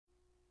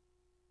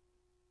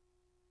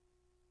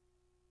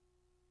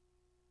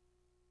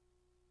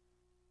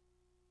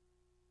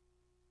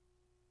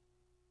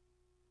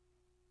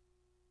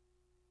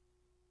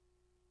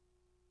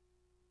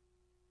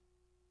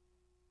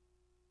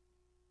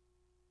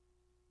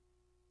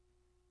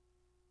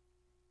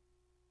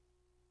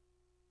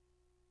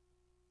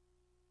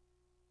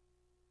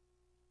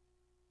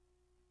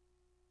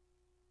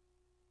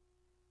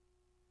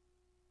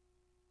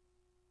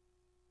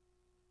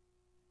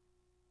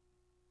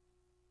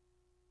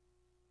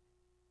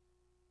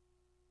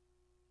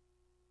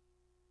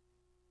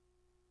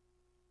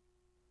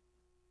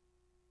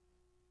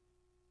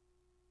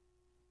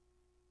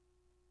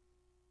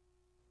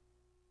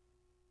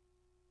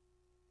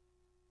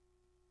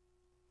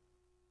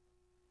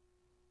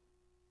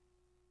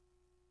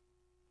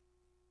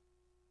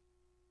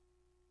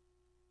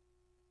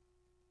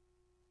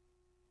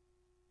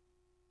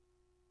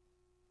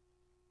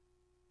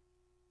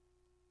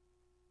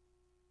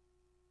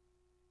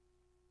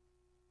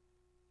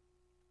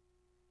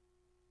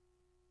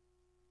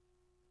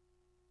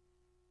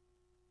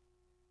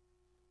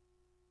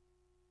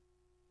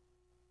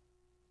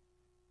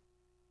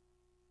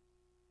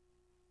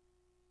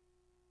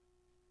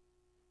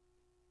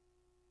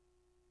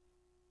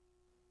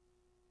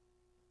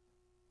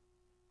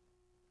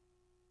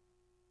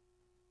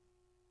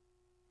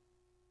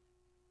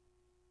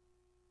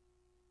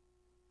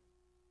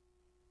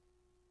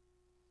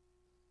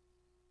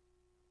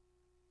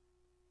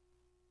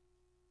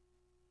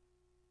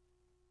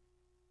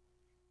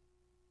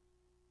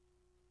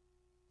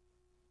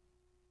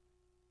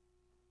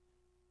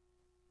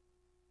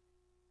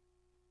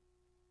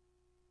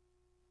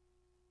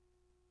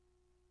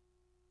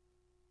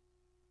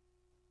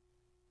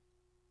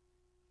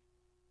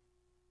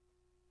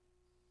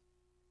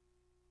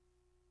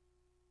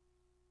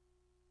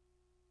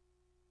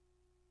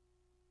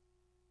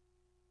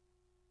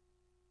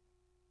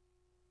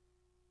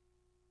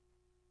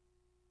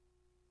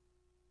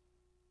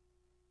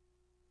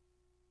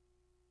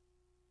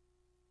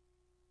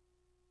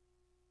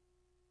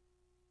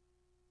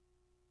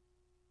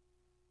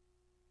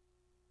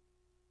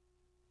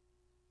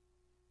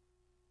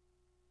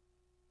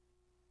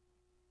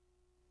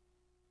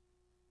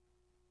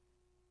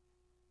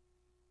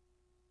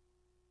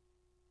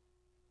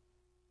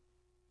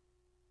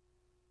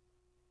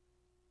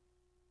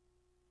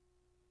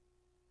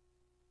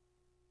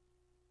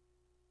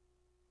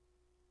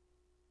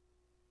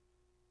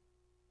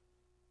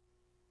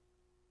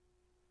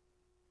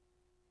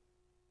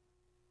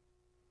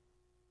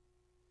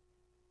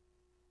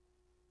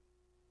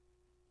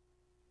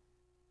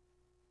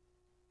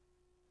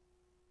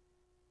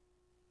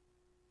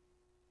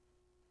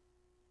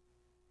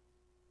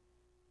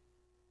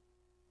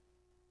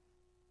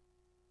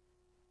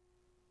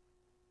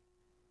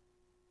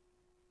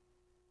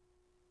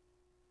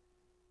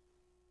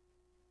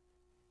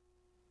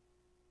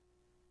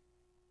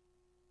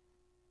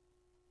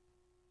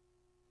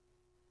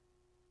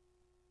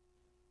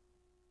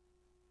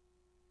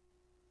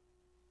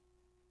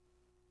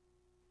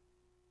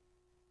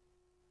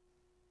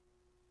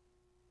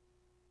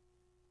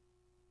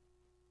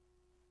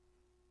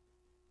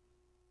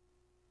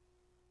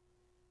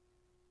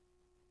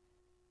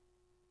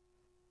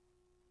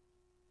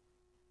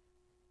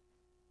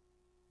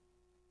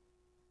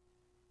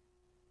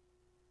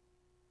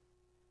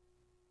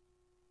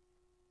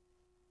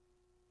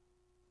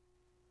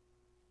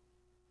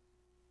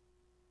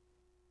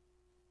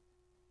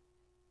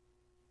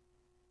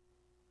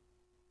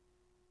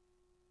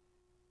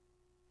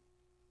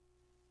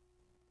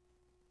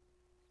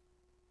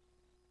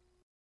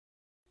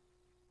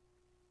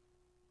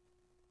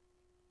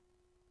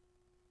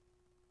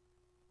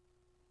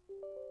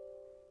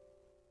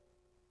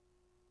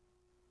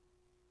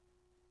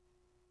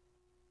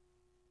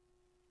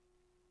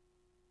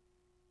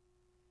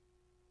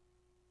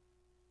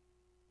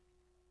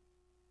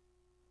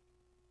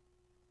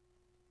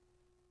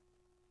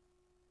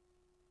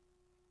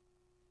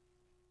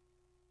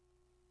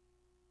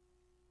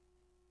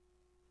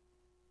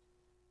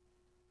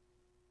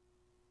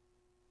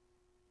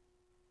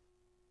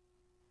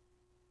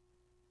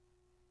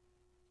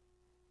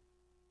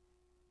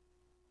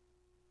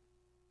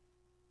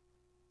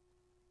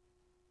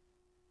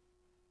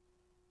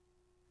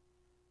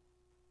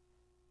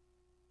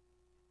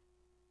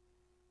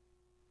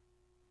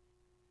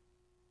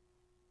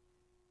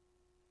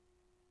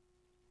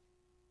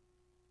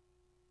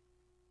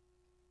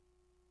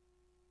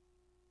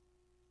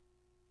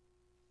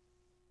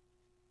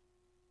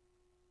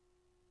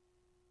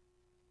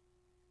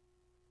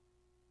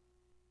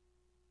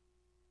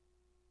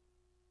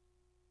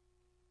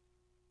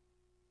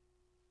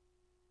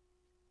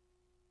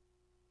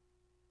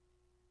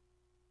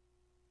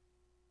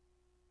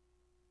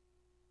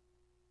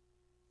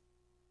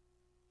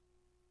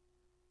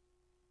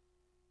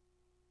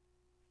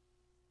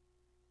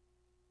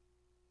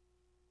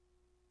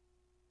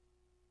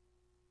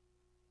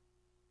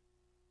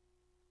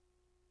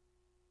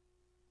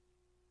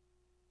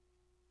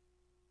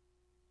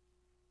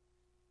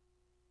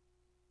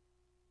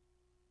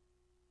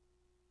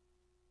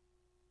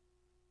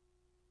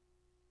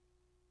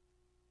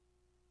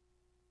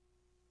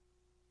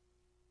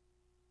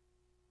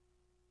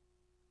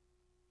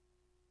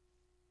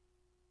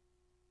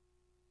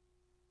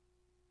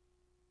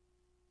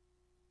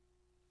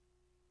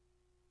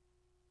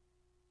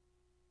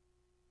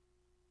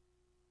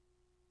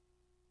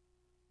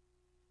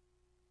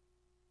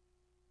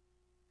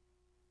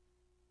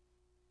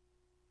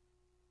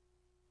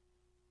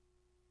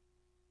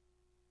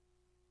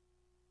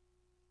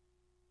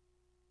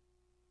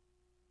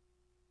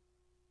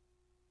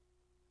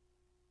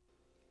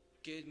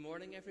Good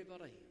morning,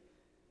 everybody,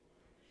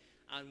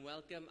 and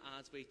welcome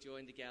as we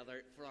join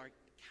together for our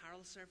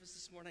carol service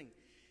this morning.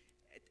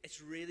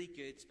 It's really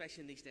good,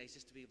 especially in these days,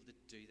 just to be able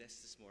to do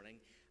this morning.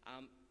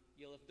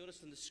 You'll have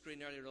noticed on the screen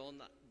earlier on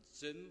that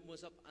Zoom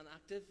was up and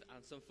active,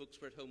 and some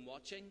folks were at home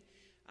watching.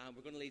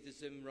 We're going to leave the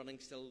Zoom running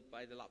still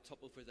by the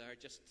laptop over there,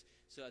 just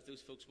so that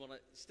those folks want to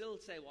still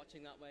stay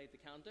watching that way, they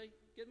can do.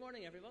 Good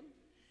morning, everyone.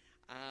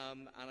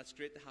 And it's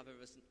great to have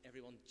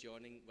everyone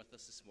joining with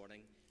us this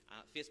morning.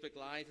 Facebook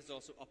Live is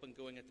also up and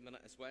going at the minute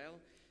as well,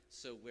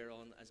 so we're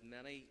on as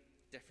many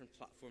different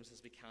platforms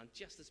as we can,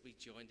 just as we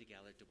join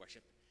together to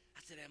worship.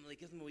 That's it, Emily,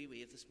 give them a wee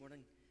wave this morning.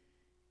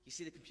 You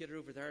see the computer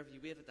over there, if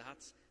you wave at that,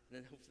 and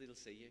then hopefully they'll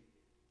see you.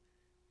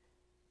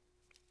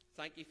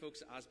 Thank you,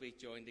 folks, as we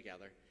join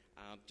together.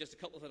 Just a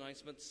couple of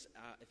announcements,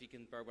 if you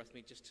can bear with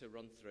me, just to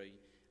run through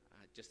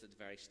just at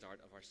the very start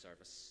of our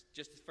service.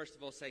 Just to first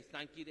of all say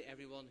thank you to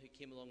everyone who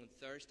came along on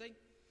Thursday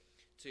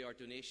to our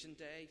donation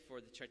day for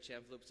the church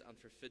envelopes and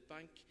for Food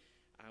Bank.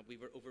 We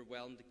were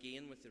overwhelmed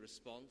again with the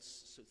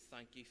response, so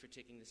thank you for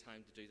taking the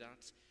time to do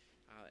that.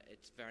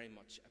 It's very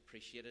much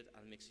appreciated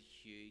and makes a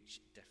huge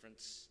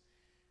difference.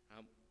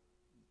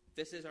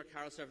 This is our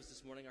carol service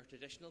this morning, our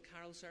traditional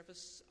carol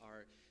service,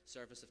 our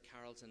service of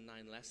carols and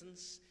 9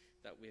 lessons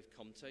that we've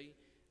come to.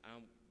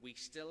 We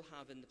still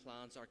have in the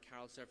plans our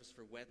carol service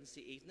for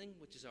Wednesday evening,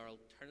 which is our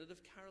alternative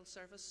carol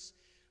service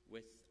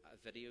with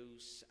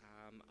videos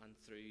and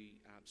through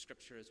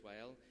scripture as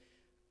well.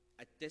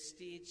 At this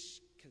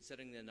stage,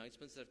 considering the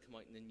announcements that have come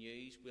out in the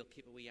news, we'll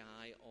keep a wee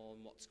eye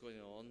on what's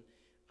going on,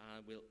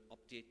 and we'll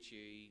update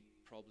you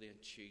probably on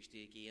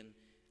Tuesday again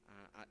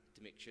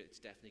to make sure it's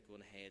definitely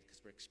going ahead,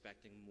 because we're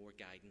expecting more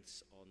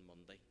guidance on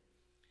Monday.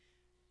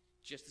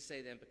 Just to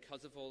say then,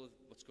 because of all of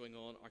what's going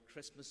on, our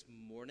Christmas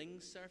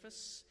morning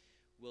service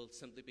will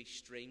simply be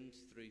streamed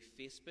through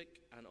Facebook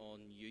and on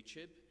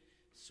YouTube.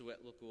 So it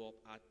will go up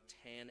at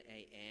 10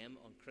 a.m.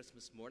 on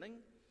Christmas morning.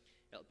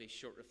 It'll be a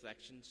short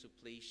reflection, so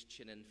please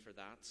tune in for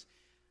that.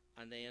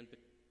 And then,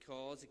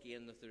 because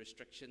again of the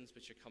restrictions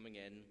which are coming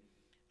in,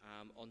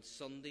 on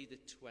Sunday the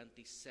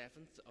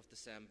 27th of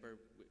December,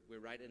 we're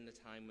right in the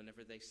time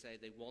whenever they say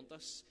they want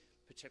us,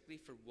 particularly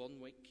for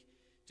 1 week,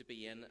 to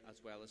be in,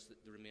 as well as the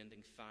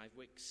remaining 5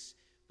 weeks,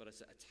 but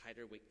it's a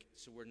tighter week.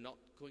 So we're not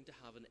going to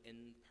have an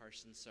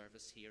in-person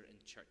service here in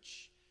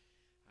church.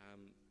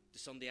 The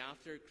Sunday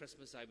after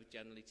Christmas, I would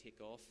generally take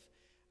off.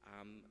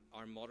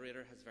 Our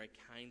moderator has very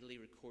kindly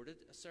recorded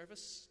a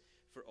service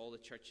for all the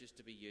churches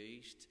to be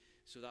used.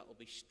 So that will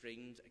be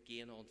streamed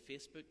again on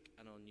Facebook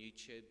and on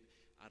YouTube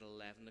at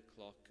 11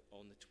 o'clock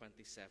on the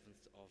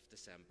 27th of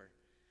December.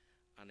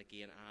 And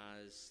again,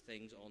 as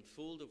things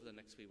unfold over the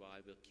next wee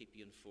while, we'll keep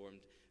you informed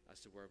as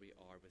to where we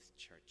are with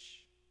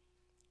church.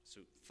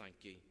 So thank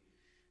you.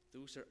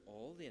 Those are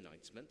all the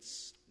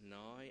announcements.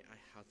 Now I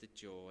have the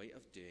joy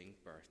of doing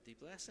birthday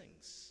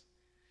blessings.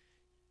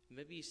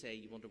 Maybe you say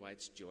you wonder why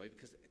it's joy,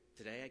 because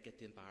today I get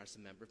to embarrass a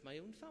member of my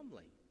own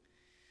family.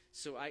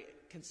 So I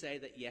can say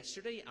that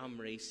yesterday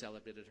Anne-Marie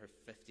celebrated her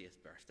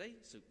 50th birthday,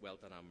 so well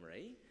done,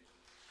 Anne-Marie.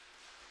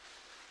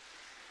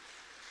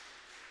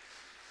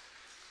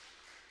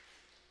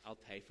 I'll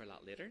pay for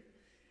that later.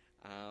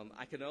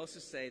 I can also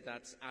say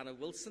that Anna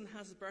Wilson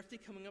has a birthday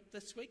coming up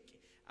this week.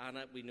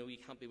 Anna, we know you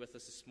can't be with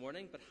us this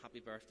morning, but happy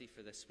birthday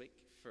for this week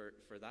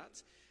for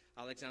that.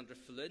 Alexandra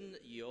Flynn,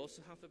 you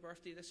also have a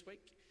birthday this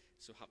week,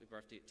 so happy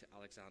birthday to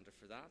Alexandra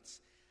for that.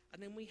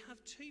 And then we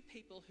have 2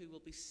 people who will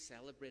be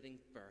celebrating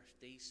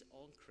birthdays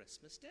on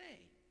Christmas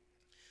Day.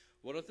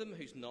 One of them,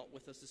 who's not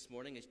with us this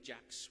morning, is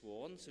Jack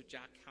Swan. So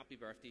Jack, happy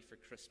birthday for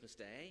Christmas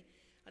Day.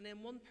 And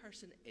then one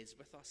person is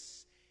with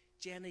us.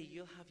 Jenny,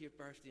 you'll have your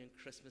birthday on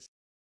Christmas Day,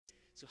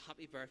 so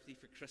happy birthday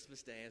for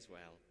Christmas Day as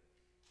well.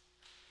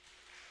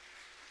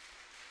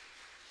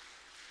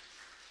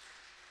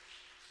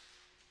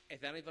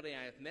 If anybody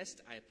I have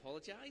missed, I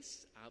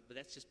apologise, but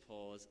let's just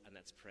pause and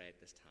let's pray at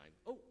this time.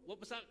 Oh,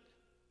 what was that?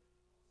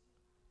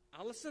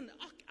 Alison?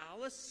 Oh,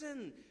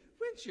 Alison,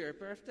 when's your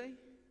birthday?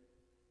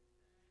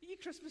 Are you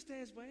Christmas Day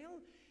as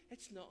well?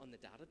 It's not on the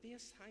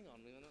database. Hang on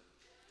a minute.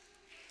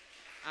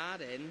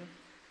 Add in.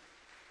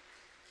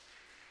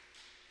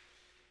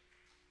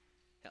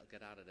 I'll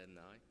get added in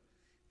now.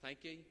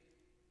 Thank you.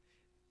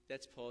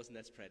 Let's pause and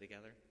let's pray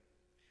together.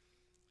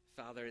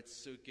 Father, it's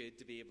so good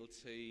to be able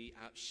to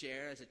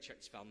share as a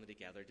church family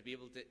together, to be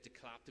able to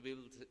clap, to be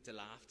able to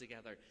laugh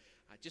together,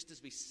 just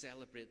as we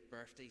celebrate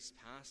birthdays,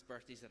 past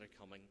birthdays that are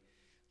coming.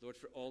 Lord,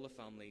 for all the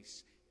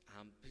families,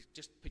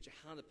 just put your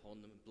hand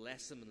upon them and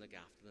bless them and look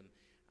after them,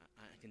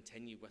 and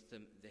continue with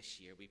them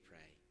this year, we pray.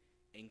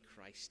 In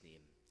Christ's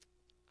name,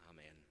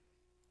 amen.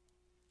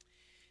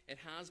 It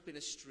has been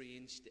a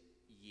strange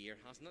year,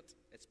 hasn't it?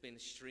 It's been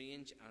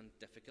strange and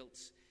difficult.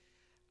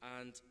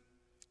 And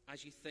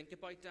as you think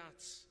about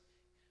that,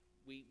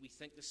 we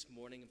think this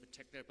morning in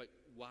particular about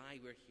why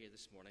we're here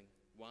this morning,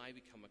 why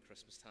we come at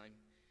Christmas time.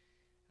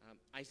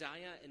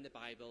 Isaiah in the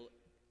Bible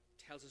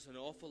tells us an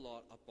awful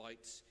lot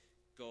about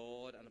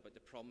God and about the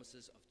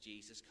promises of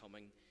Jesus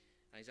coming.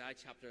 Isaiah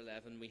chapter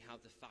 11, we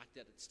have the fact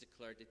that it's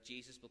declared that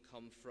Jesus will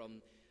come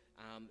from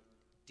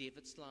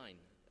David's line,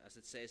 as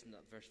it says in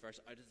that verse,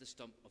 out of the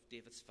stump of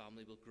David's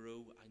family will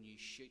grow a new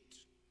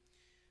shoot.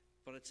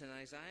 But it's in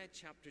Isaiah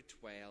chapter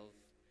 12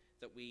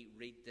 that we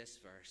read this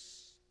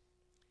verse.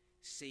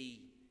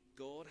 See,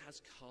 God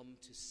has come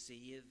to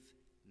save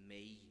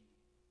me.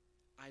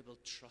 I will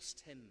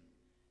trust him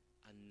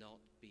and not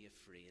be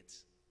afraid.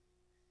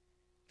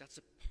 That's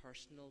a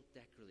personal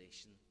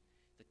declaration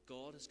that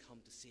God has come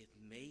to save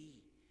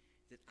me,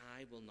 that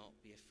I will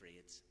not be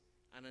afraid.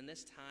 And in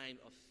this time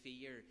of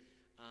fear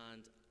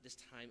and this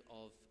time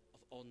of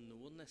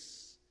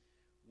unknownness,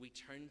 we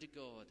turn to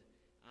God,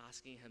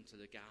 asking him to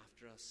look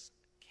after us,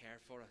 care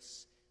for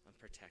us, and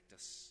protect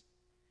us.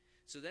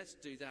 So let's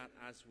do that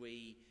as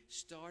we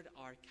start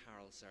our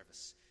carol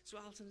service. So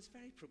Alison, it's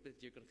very appropriate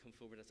that you're going to come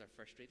forward as our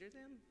first reader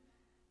then.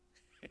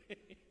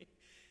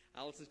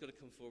 Alison's going to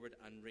come forward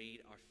and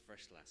read our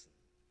first lesson.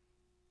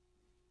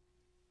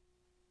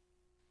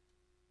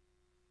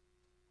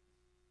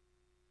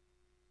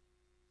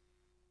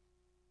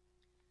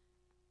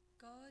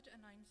 God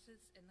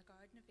announces in the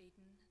Garden of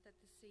Eden that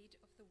the seed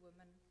of the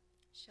woman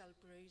shall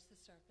bruise the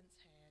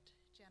serpent's head.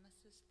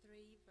 Genesis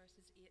 3,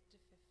 verses 8 to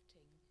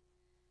 15.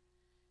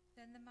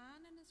 Then the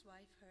man and his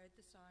wife heard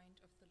the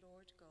sound of the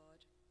Lord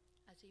God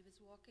as he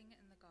was walking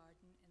in the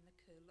garden in the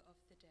cool of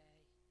the day.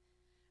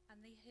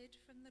 And they hid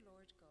from the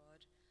Lord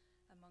God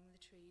among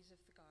the trees of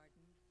the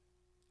garden.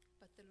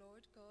 But the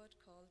Lord God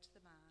called to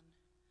the man,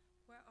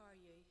 "Where are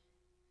you?"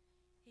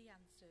 He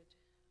answered,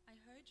 "I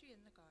heard you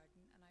in the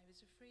garden, and I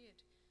was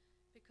afraid,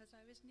 because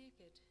I was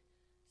naked,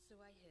 so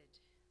I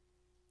hid."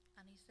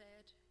 And he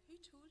said, "Who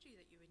told you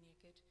that you were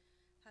naked?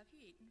 Have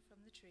you eaten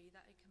from the tree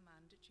that I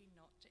commanded you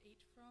not to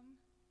eat from?"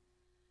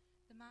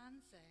 The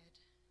man said,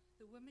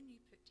 "The woman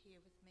you put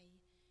here with me,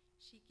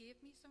 she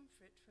gave me some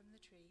fruit from the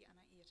tree, and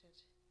I ate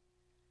it."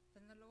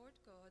 Then the Lord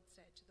God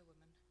said to the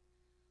woman,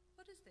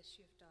 "What is this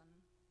you have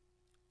done?"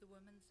 The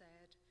woman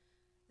said,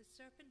 "The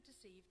serpent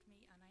deceived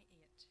me, and I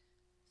ate."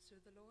 So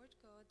the Lord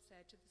God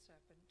said to the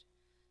serpent,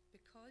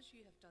 "Because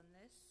you have done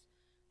this,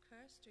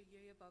 cursed are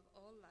you above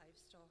all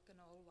livestock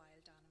and all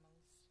wild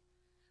animals.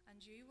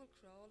 And you will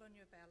crawl on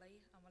your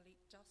belly and will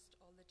eat dust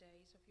all the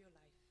days of your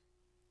life.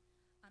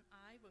 And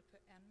I will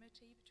put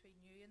enmity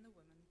between you and the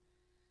woman,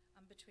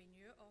 and between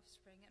your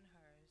offspring and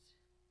hers.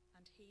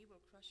 And he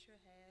will crush your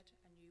head,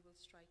 and you will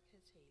strike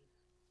his heel."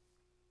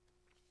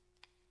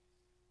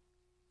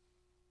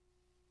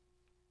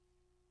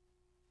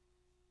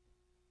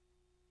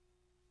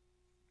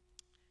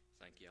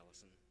 Thank you,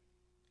 Alison.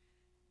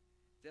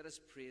 Let us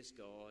praise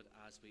God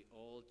as we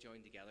all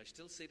join together,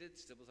 still seated,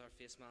 still with our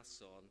face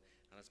masks on,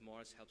 and as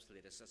Morris helps to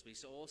lead us, as we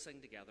all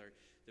sing together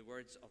the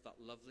words of that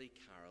lovely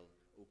carol,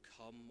 "O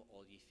come,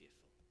 all ye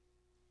faithful."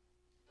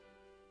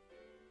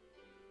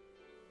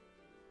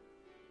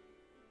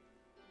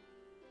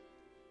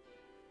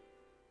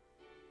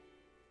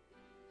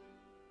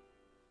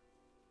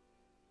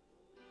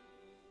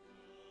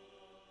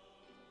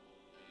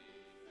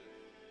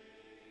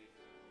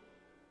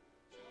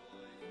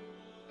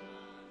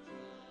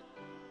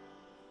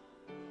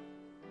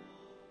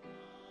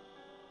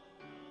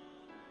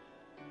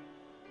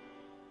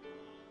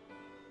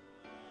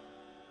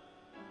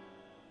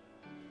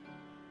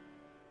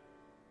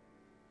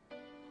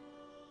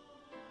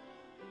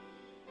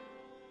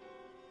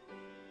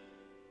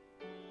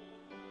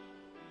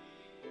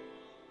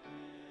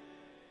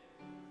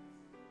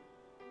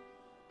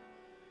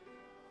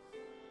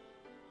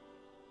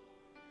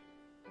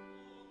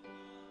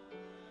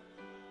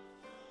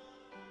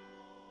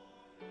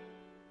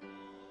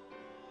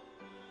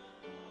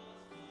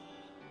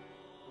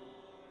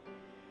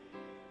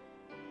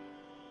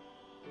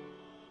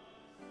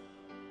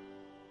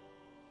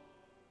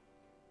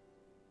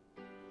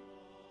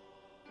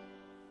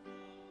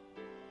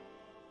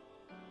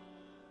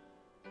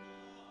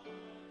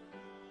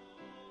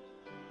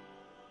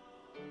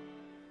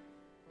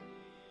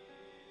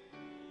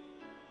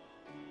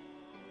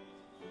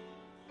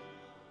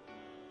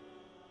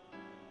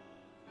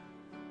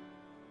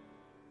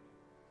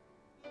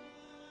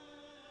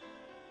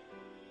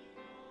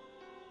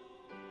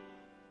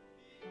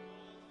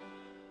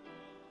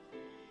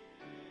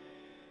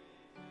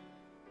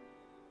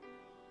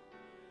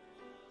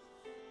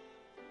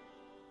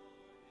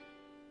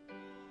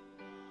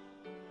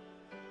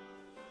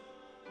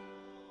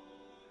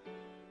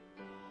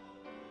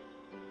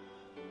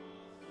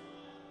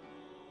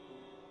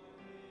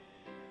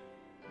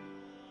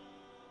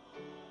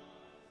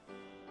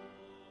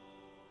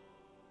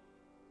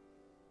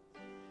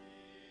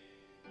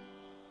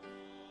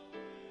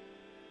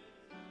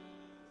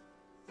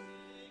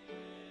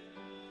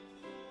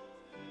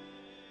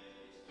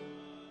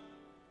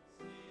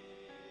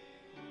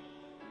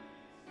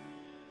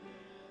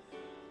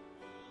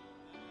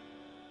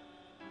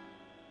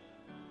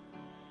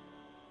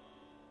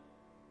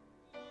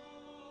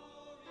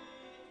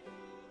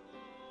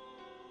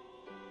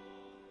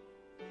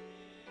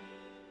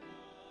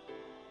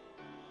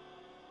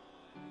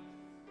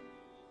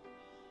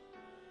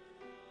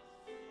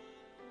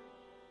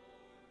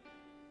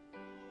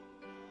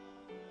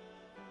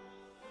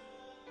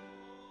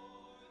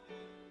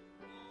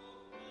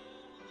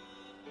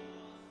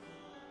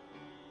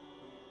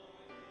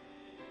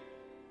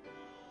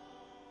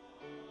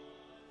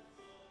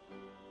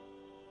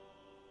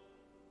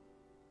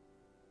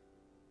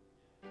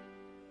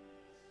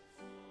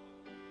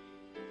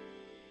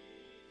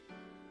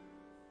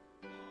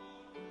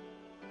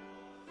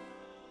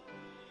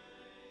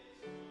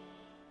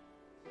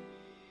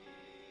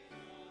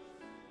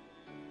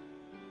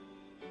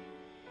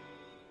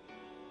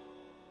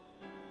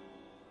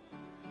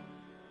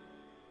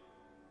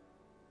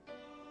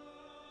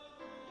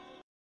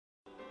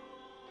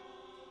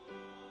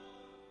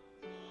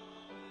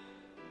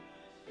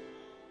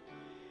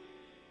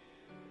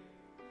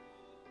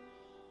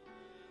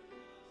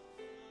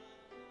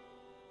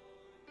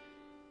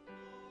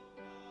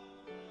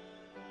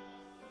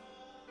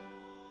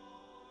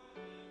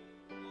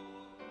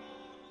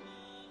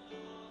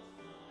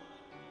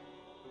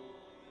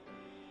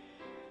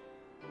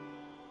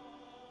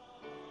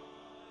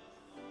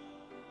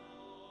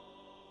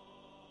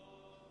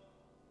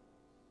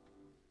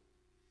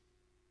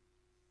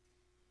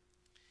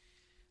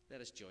 Let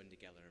us join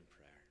together in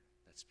prayer.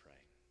 Let's pray.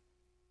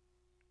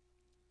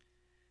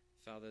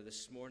 Father,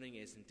 this morning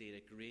is indeed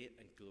a great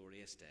and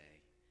glorious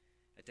day,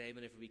 a day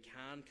whenever we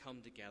can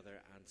come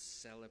together and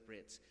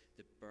celebrate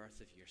the birth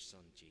of your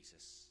Son,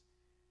 Jesus.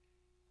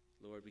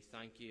 Lord, we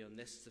thank you on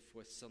this, the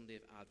fourth Sunday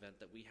of Advent,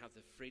 that we have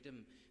the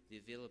freedom, the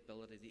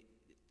availability,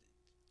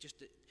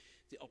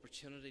 the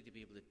opportunity to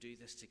be able to do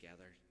this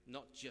together,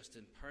 not just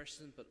in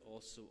person, but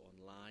also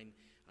online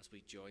as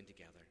we join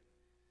together.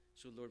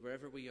 So, Lord,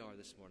 wherever we are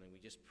this morning, we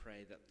just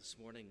pray that this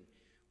morning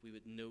we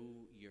would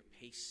know your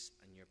peace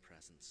and your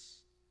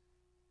presence.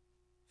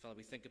 Father,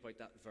 we think about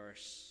that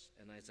verse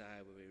in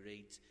Isaiah where we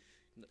read,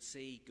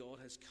 "See, God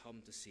has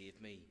come to save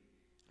me.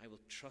 I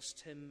will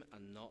trust him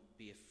and not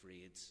be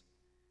afraid.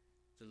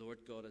 The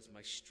Lord God is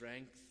my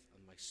strength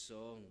and my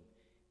song.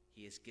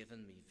 He has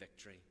given me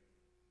victory."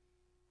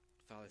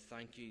 Father,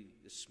 thank you.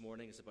 This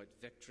morning is about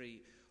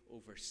victory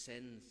over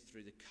sin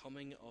through the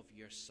coming of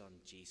your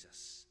Son,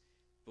 Jesus,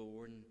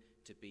 born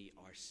to be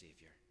our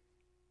Saviour.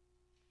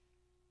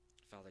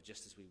 Father,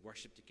 just as we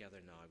worship together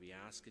now, we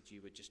ask that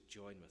you would just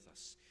join with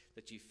us,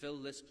 that you fill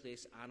this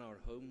place and our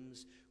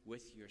homes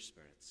with your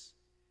spirits,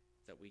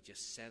 that we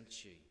just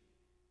sense you,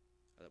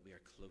 that we are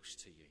close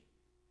to you,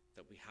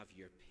 that we have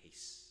your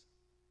peace.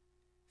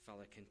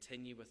 Father,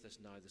 continue with us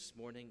now this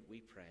morning,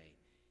 we pray,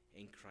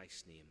 in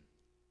Christ's name.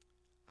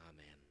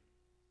 Amen.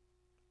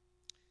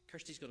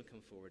 Kirsty's going to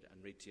come forward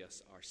and read to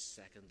us our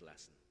second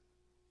lesson.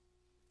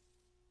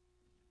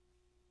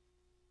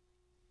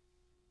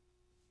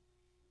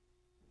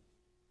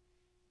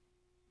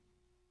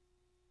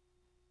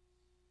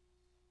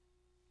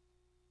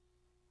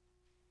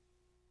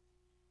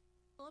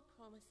 God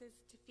promises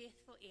to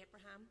faithful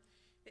Abraham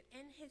that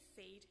in his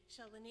seed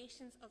shall the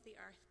nations of the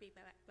earth be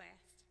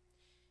blessed.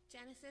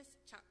 Genesis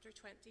chapter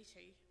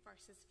 22,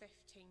 verses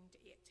 15 to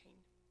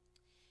 18.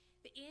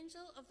 The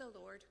angel of the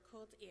Lord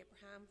called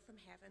Abraham from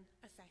heaven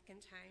a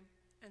second time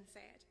and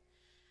said,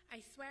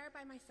 "I swear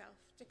by myself,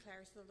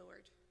 declares the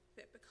Lord,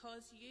 that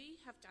because you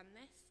have done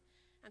this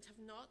and have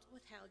not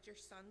withheld your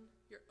son,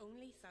 your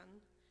only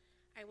son,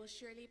 I will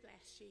surely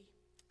bless you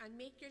and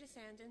make your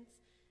descendants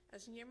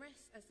as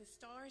numerous as the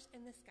stars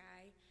in the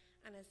sky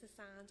and as the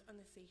sand on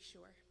the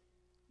seashore.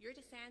 Your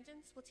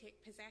descendants will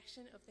take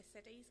possession of the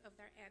cities of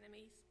their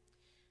enemies,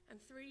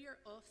 and through your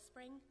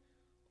offspring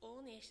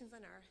all nations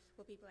on earth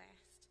will be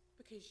blessed,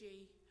 because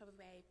you have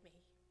obeyed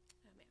me."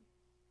 Amen.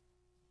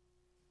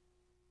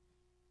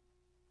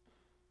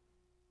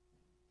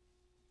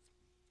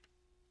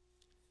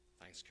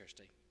 Thanks,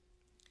 Kirsty.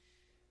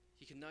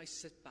 You can now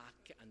sit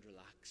back and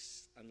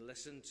relax and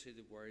listen to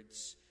the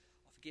words of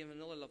again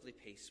another lovely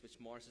piece which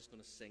Morris is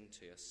going to sing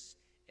to us,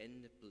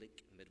 "In the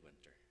Bleak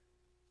Midwinter."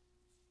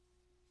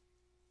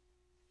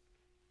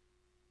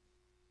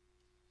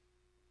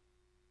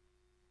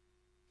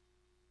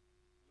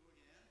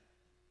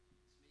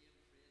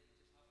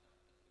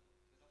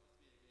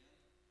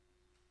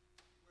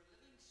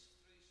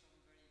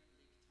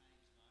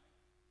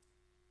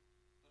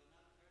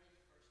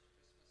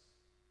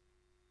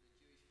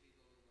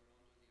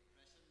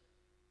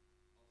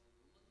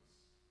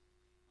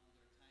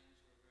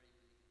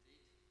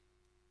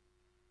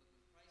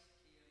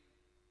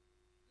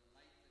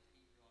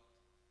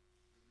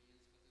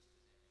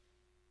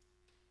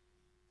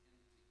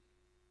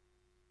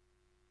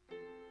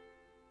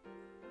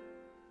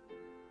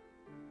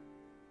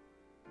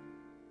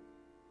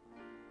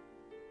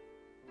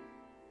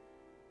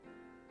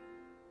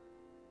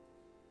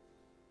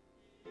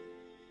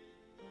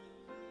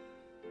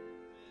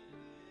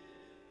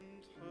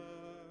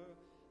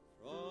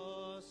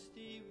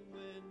 Frosty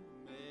wind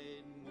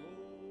made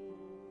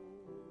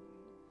moan,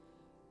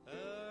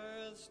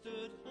 earth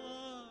stood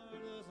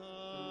hard as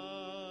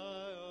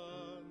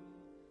iron,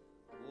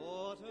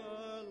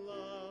 water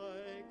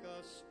like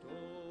a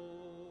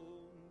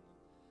stone.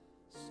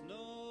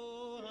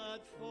 Snow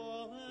had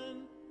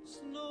fallen,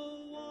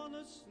 snow on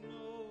a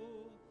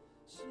snow,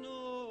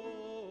 snow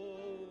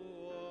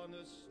on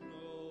a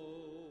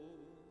snow.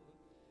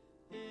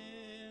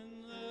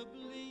 In the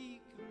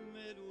bleak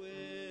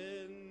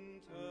midwinter,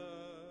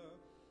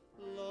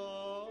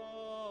 long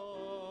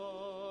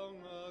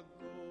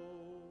ago.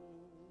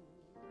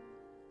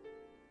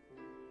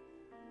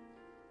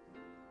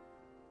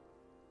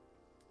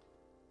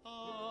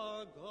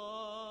 Our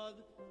God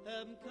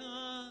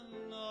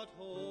cannot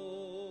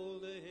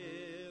hold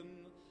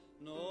him,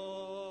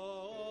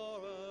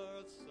 nor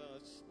earth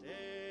sustain.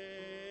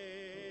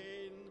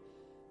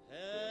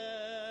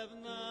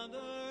 Heaven and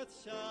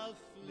earth shall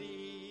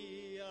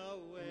flee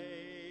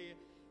away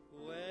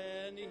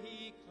when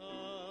he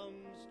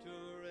comes to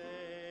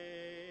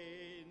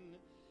reign.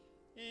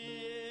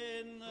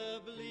 In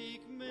the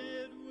bleak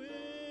midwinter,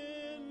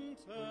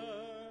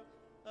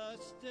 a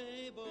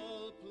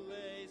stable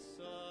place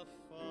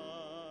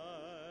sufficed.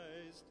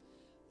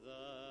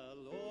 The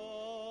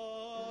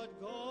Lord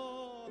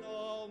God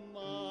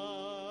Almighty,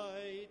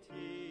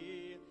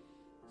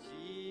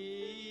 Jesus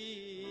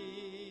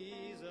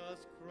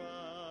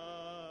Christ.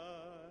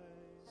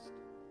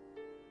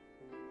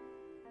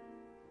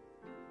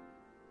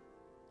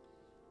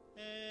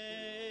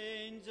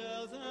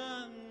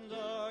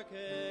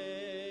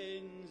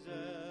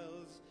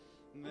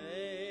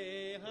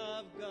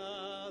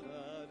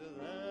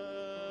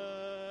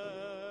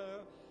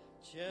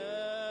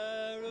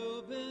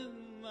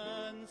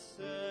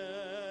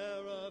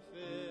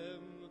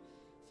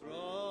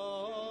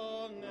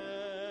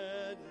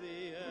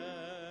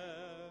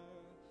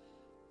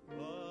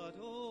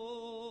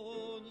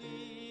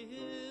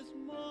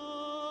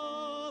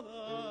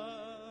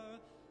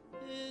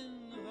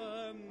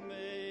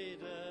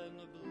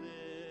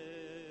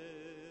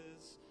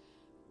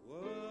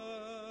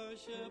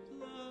 worship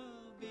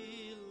the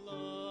beloved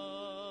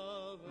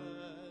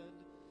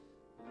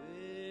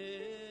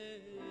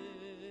with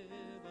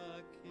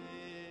a kiss.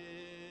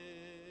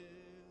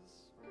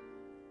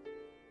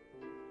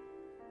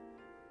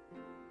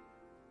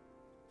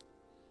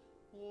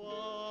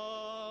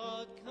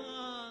 What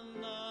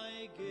can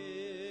I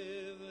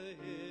give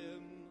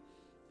him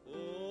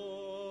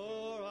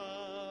for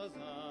as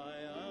I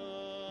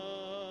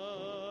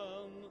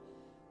am?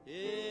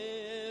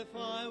 If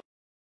I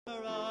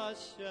were a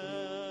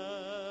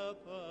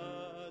shepherd,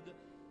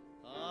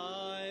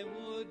 I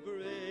would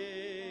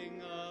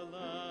bring a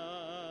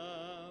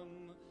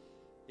lamb.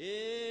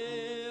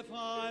 If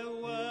I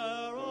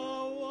were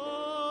a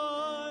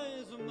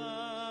wise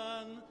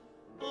man,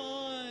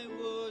 I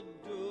would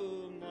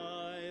do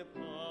my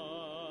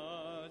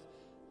part.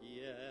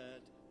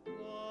 Yet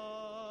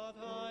what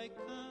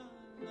can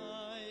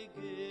I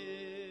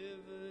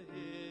give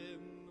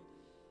him?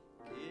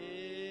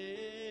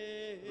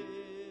 Give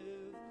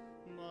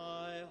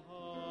my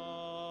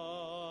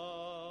heart.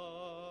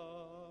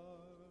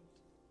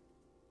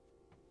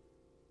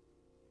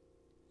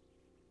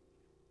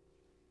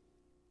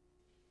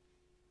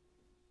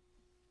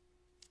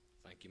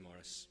 Thank you,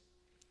 Morris.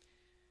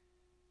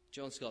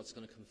 John Scott's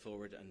going to come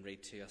forward and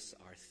read to us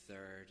our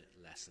third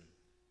lesson.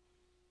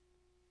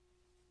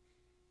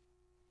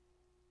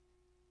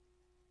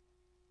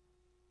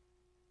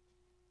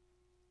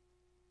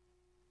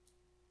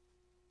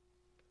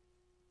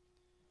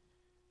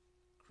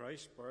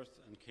 Christ's birth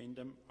and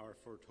kingdom are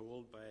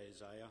foretold by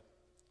Isaiah.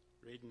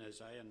 Reading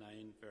Isaiah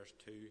 9, verse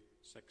 2,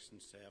 6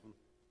 and 7.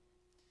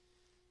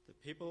 The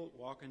people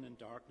walking in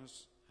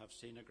darkness have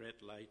seen a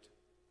great light.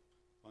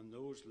 On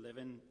those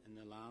living in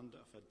the land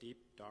of a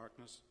deep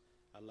darkness,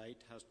 a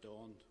light has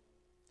dawned.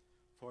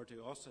 For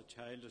to us a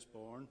child is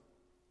born,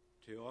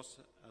 to us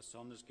a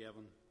son is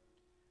given,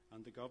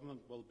 and the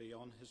government will be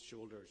on his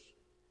shoulders,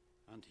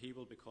 and he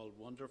will be called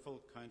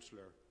Wonderful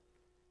Counselor,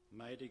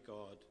 Mighty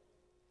God,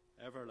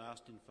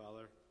 Everlasting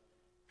Father,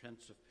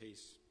 Prince of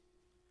Peace.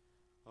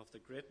 Of the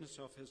greatness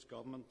of his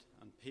government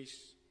and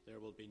peace there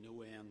will be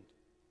no end.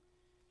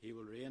 He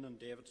will reign on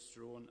David's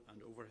throne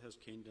and over his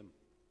kingdom,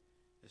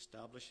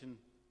 establishing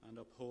and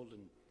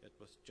upholding it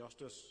with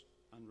justice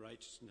and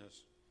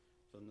righteousness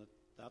from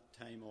that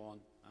time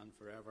on and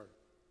forever.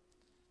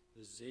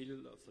 The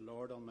zeal of the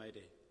Lord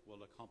Almighty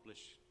will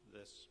accomplish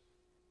this.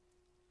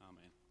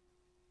 Amen.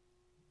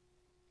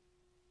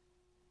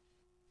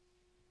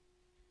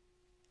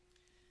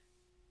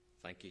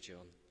 Thank you,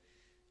 John.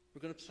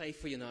 We're going to play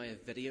for you now a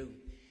video.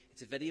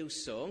 It's a video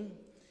song,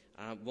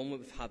 one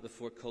we've had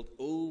before called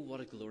 "Oh,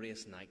 What a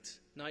Glorious Night."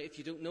 Now, if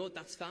you don't know it,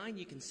 that's fine.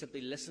 You can simply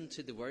listen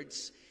to the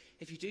words.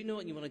 If you do know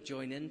it and you want to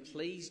join in,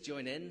 please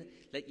join in.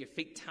 Let your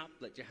feet tap,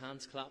 let your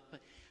hands clap.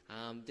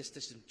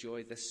 Just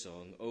enjoy this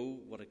song, "Oh,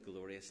 What a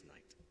Glorious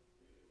Night."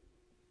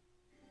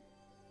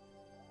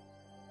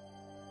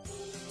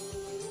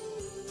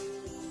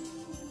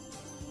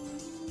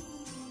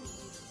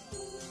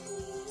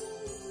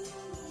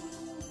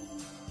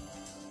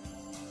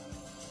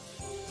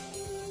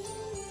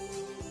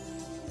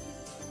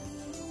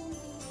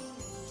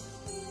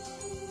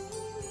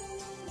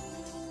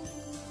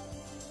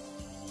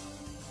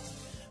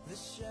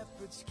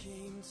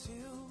 Came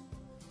to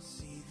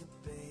see the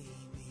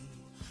baby,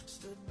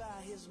 stood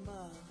by his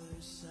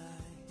mother's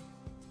side.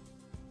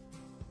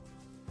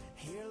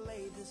 Here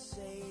lay the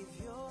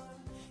Savior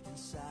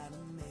inside a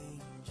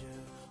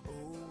manger.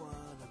 Oh,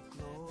 what a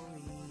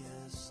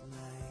glorious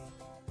night.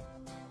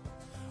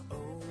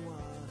 Oh,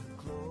 what a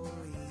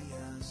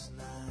glorious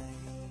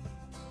night.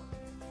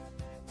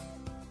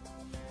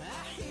 I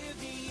hear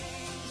the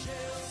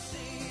angels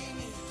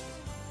singing,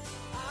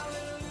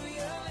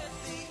 hallelujah, let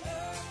the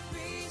earth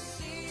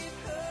receive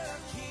her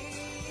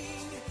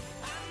King.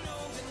 I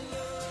know that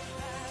love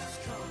has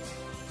come.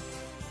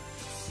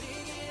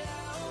 Sing it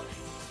out,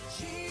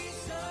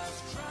 Jesus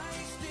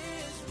Christ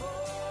is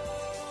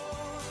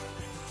born.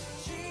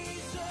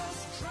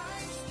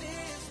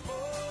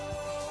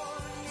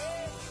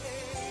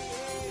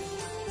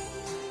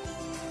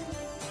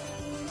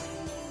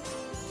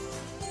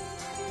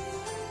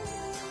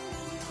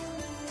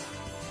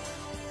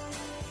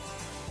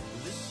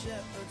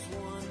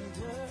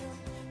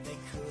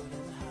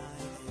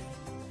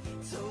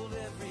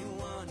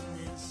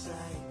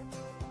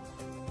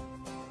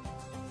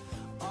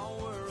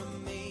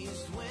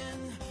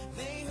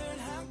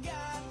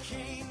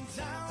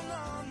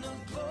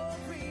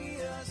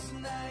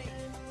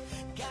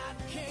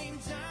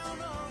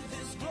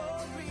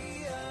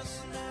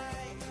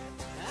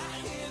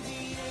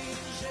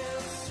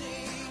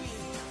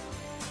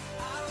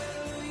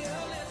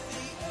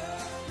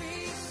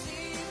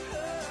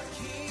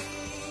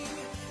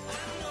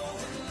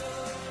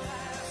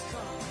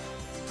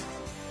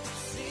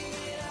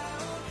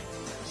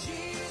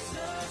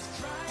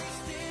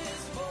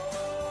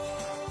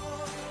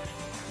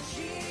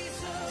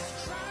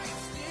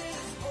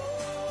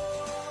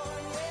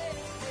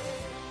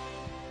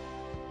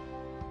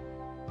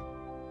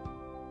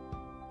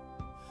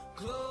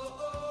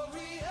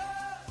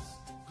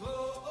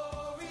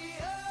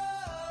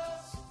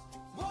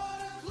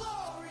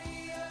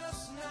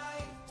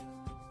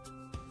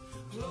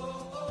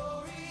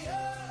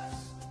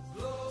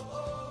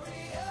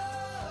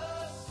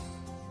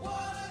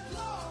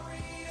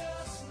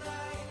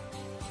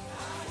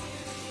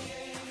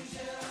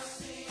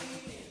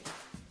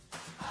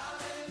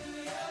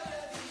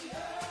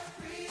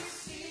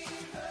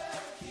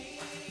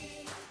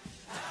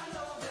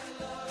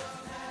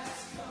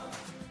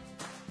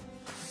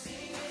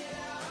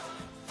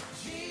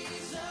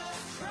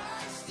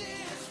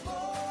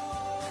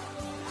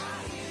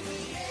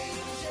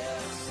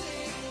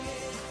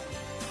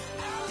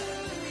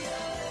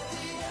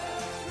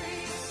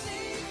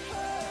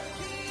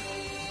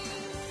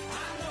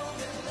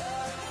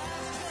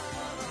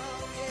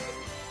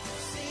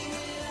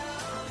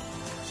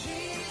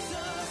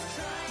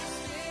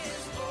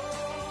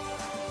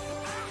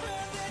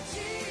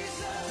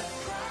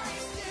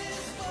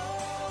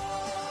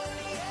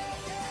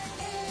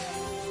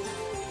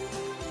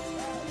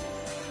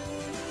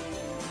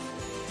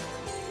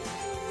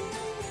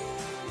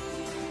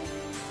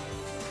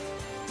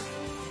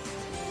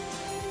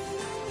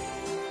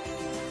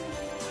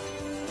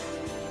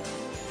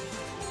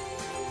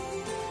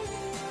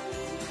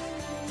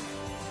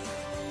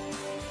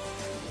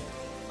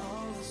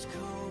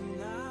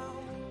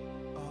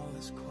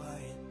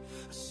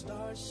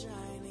 stars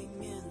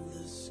shining in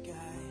the sky.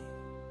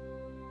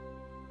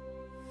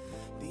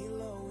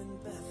 Below in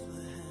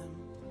Bethlehem,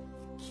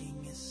 the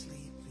King is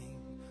sleeping.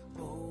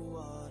 Oh,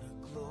 what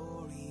a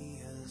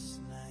glorious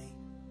night.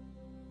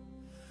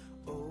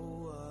 Oh,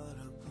 what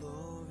a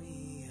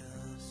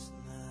glorious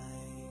night.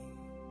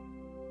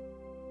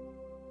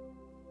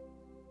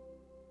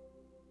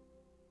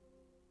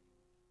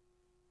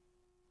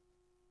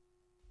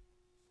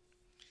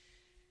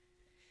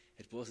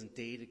 It was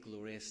indeed a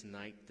glorious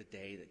night, the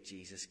day that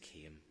Jesus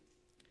came.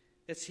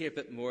 Let's hear a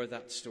bit more of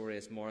that story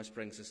as Morris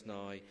brings us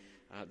now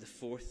the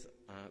fourth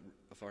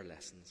of our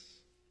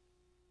lessons.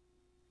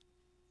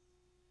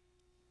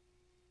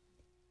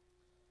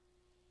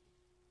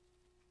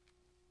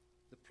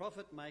 The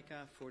prophet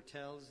Micah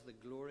foretells the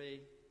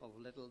glory of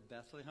little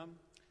Bethlehem,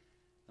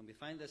 and we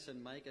find this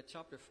in Micah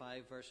chapter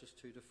 5, verses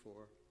 2 to 4.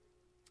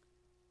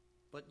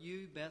 But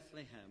you,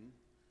 Bethlehem,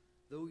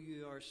 though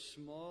you are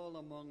small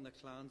among the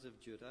clans of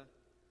Judah,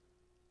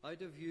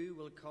 out of you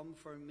will come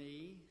for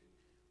me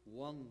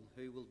one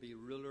who will be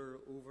ruler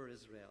over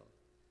Israel,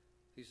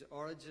 whose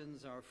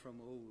origins are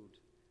from old,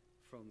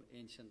 from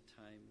ancient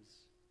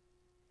times.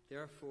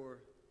 Therefore,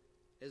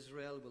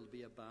 Israel will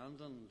be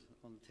abandoned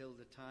until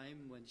the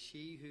time when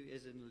she who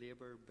is in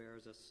labor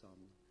bears a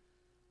son,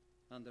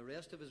 and the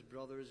rest of his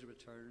brothers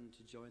return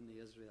to join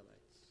the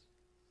Israelites.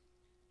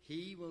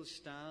 He will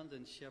stand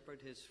and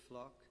shepherd his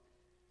flock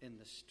in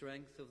the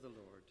strength of the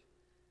Lord,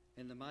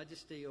 in the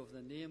majesty of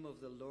the name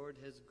of the Lord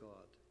his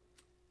God.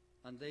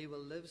 And they will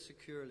live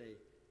securely,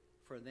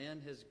 for then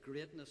his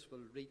greatness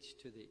will reach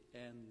to the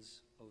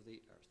ends of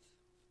the earth.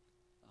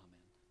 Amen.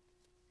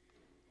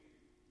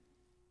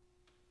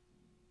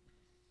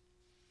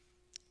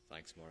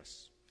 Thanks,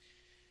 Morris.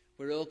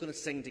 We're all going to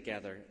sing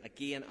together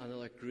again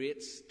another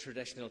great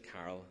traditional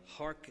carol,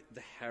 Hark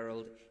the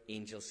Herald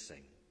Angels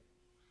Sing.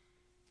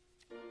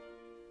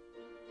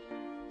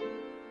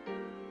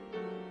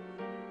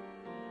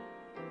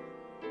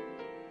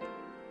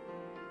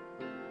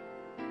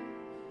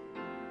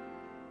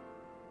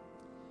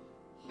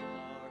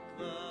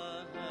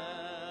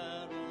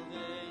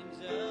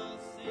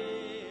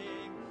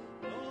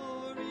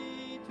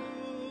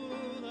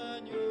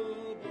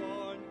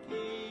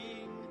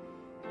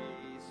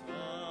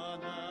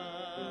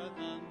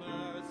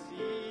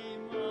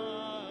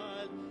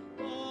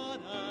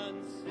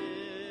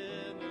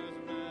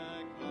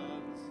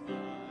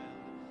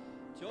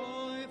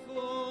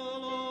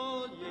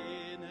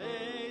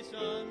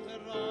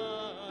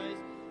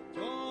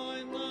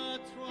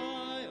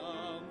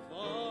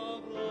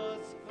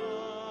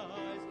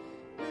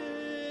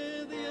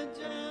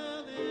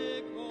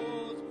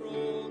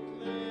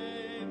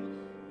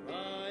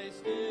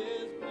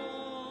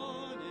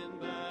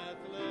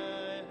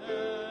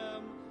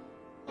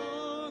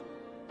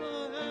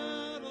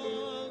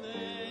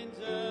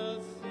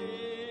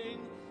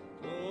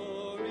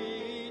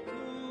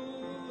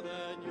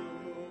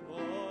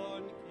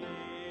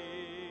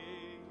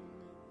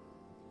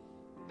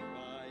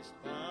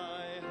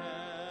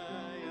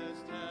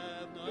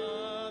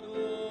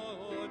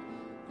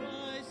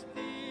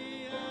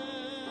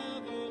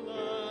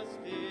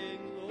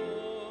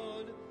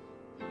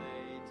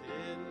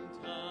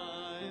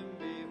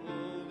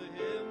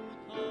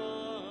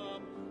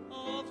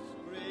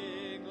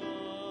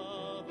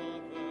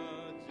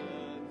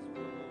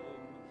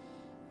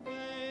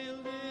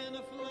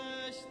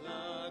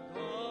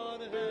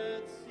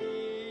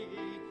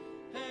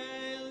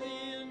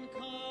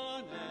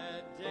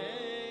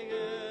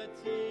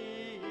 Deity.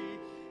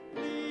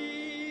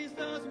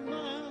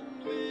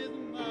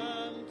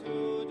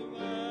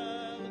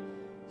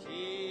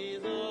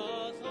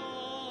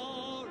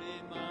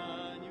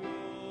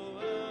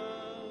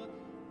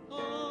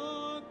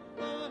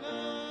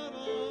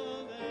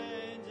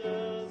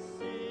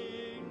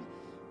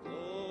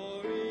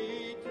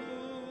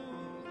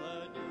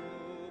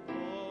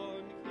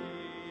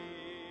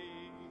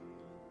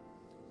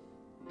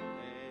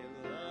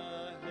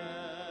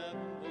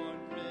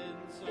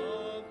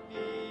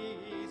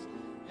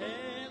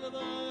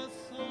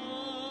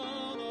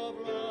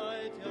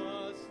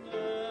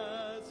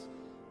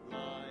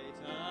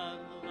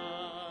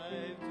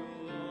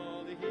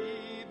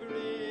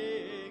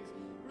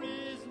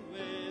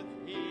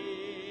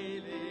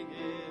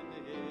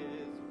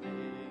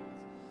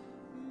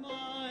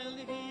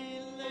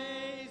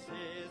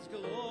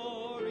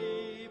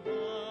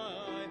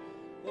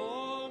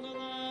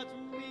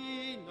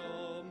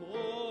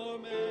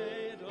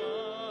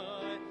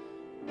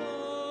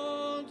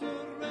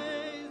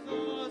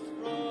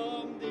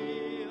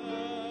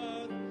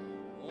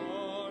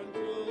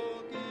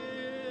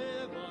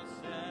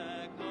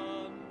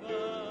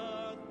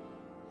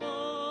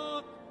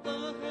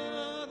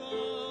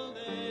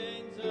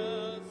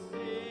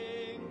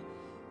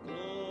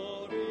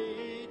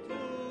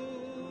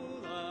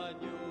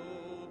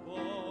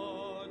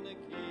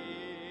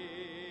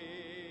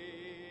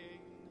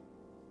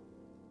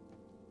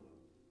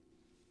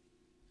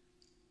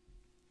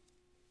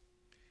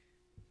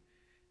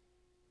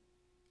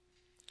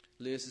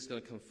 Lewis is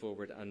going to come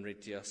forward and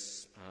read to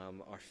us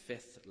our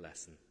fifth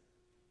lesson.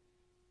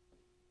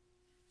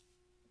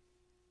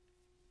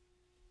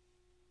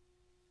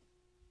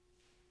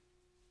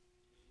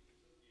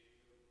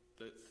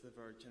 It's the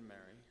Virgin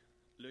Mary.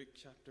 Luke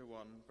chapter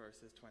 1,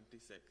 verses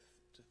 26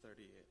 to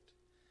 38.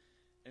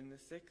 In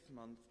the 6th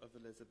month of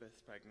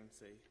Elizabeth's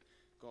pregnancy,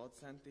 God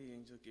sent the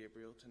angel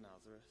Gabriel to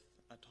Nazareth,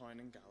 a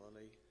town in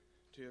Galilee,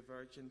 to a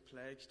virgin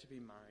pledged to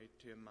be married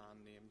to a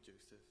man named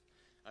Joseph,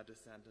 a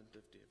descendant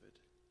of David.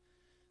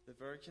 The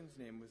virgin's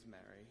name was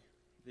Mary.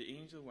 The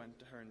angel went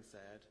to her and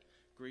said,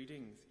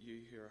 "Greetings,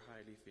 you who are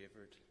highly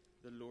favoured.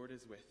 The Lord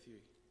is with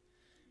you."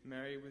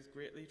 Mary was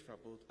greatly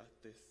troubled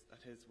at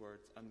his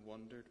words and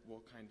wondered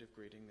what kind of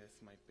greeting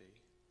this might be.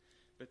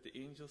 But the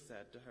angel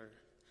said to her,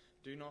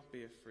 "Do not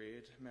be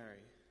afraid,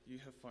 Mary. You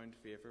have found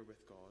favour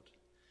with God.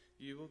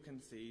 You will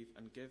conceive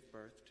and give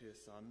birth to a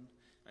son,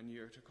 and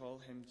you are to call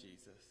him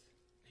Jesus.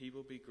 He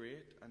will be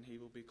great, and he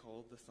will be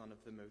called the Son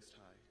of the Most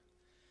High.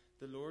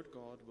 The Lord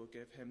God will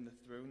give him the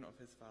throne of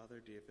his father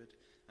David,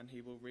 and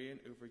he will reign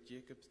over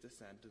Jacob's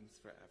descendants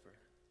forever.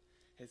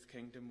 His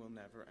kingdom will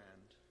never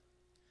end."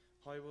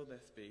 "How will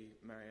this be?"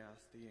 Mary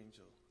asked the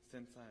angel,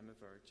 "since I am a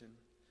virgin?"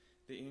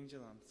 The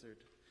angel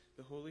answered,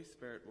 "The Holy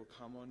Spirit will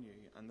come on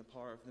you, and the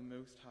power of the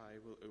Most High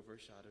will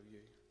overshadow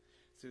you.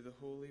 So the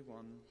Holy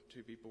One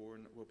to be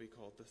born will be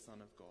called the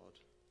Son of God.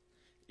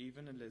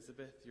 Even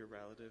Elizabeth, your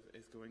relative,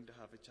 is going to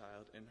have a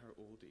child in her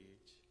old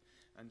age,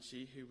 and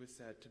she who was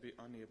said to be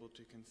unable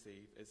to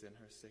conceive is in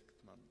her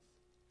 6th month.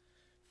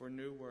 For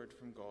no word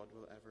from God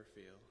will ever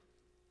fail."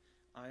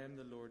 "I am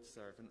the Lord's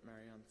servant,"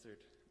 Mary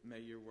answered.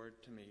 "May your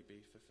word to me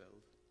be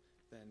fulfilled."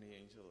 Then the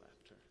angel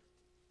left her.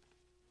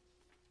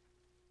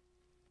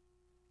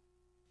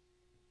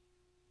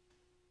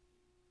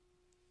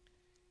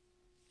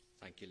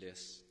 Thank you,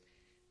 Lewis.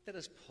 Let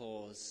us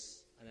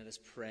pause and let us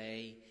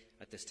pray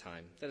at this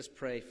time. Let us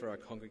pray for our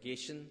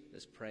congregation. Let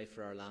us pray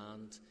for our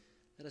land.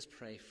 Let us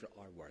pray for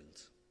our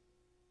world.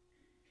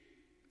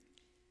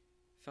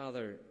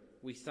 Father,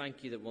 we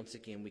thank you that once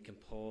again we can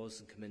pause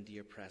and come into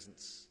your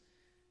presence,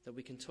 that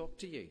we can talk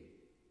to you,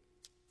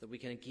 that we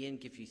can again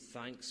give you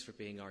thanks for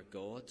being our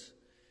God.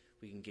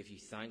 We can give you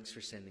thanks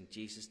for sending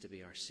Jesus to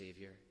be our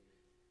Saviour.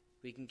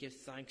 We can give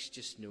thanks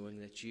just knowing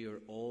that you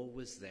are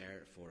always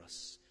there for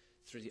us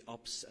through the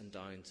ups and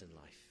downs in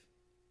life.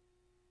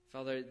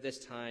 Father, this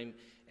time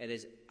it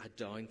is a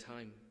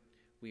downtime.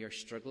 We are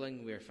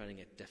struggling, we are finding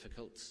it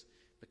difficult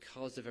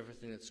because of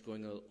everything that's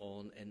going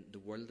on in the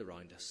world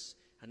around us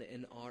and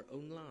in our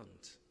own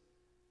land.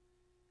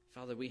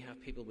 Father, we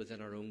have people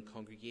within our own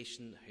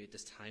congregation who at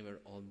this time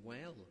are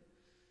unwell.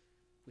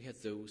 We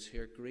have those who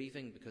are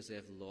grieving because they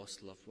have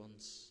lost loved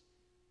ones.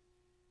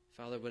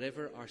 Father,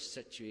 whatever our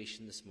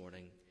situation this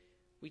morning,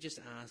 we just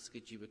ask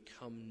that you would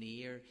come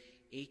near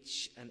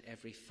each and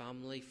every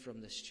family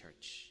from this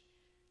church,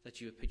 that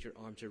you would put your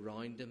arms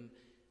around them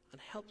and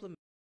help them.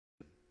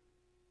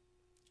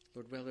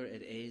 Lord, whether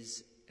it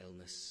is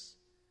illness,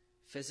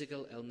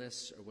 physical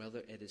illness, or whether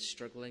it is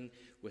struggling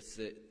with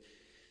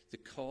the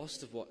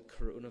cost of what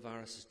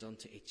coronavirus has done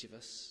to each of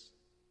us,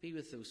 be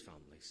with those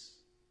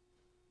families.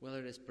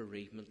 Whether it is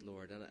bereavement,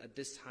 Lord, and at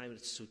this time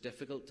it's so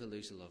difficult to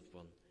lose a loved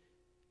one,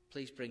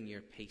 please bring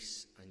your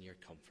peace and your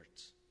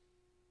comfort.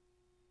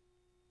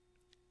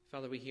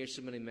 Father, we hear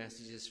so many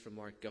messages from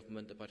our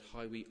government about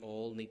how we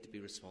all need to be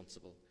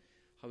responsible,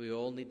 how we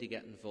all need to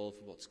get involved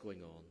in what's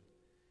going on.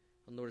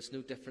 And Lord, it's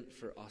no different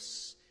for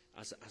us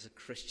as a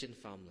Christian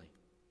family.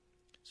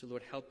 So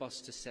Lord, help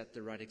us to set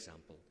the right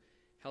example.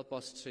 Help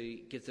us to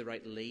give the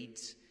right lead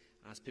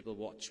as people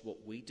watch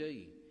what we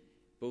do,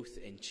 both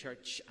in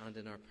church and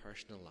in our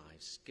personal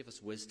lives. Give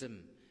us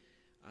wisdom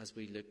as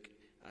we look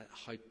at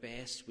how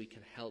best we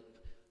can help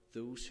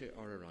those who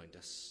are around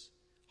us,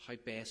 how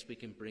best we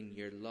can bring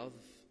your love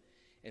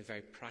in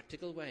very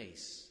practical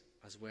ways,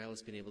 as well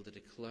as being able to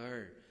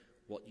declare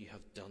what you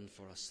have done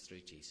for us through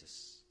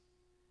Jesus.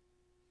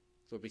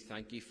 Lord, we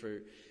thank you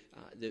for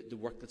the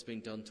work that's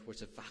being done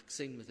towards a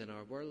vaccine within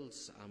our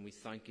worlds, and we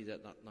thank you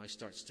that now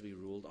starts to be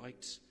rolled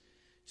out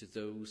to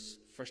those,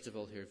 first of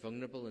all, who are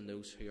vulnerable and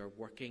those who are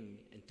working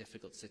in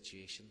difficult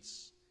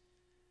situations.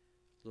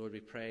 Lord,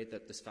 we pray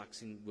that this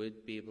vaccine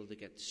would be able to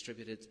get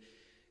distributed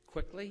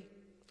quickly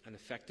and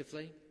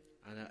effectively,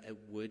 and that it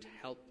would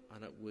help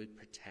and it would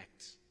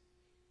protect.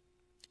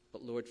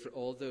 But Lord, for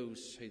all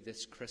those who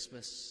this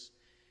Christmas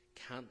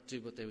can't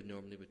do what they would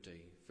normally do,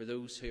 for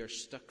those who are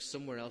stuck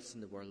somewhere else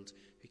in the world,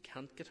 who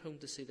can't get home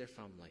to see their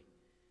family,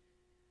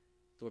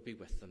 Lord, be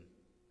with them.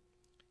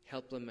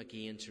 Help them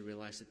again to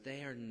realise that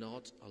they are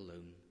not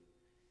alone.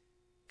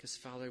 Because,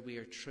 Father, we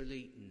are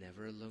truly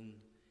never alone,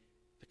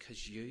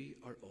 because you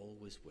are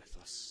always with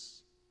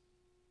us.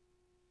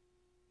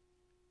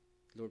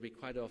 Lord, we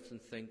quite often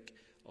think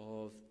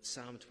of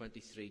Psalm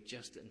 23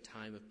 just in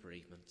time of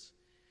bereavement.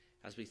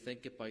 As we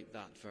think about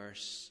that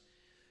verse,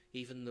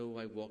 even though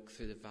I walk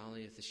through the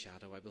valley of the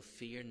shadow, I will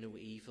fear no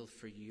evil,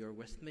 for you are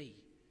with me.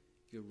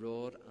 Your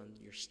rod and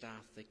your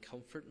staff, they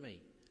comfort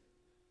me.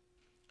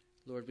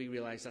 Lord, we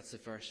realise that's a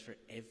verse for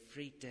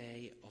every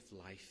day of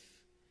life,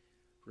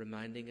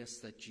 reminding us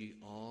that you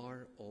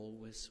are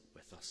always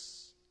with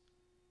us.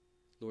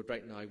 Lord,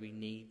 right now we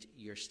need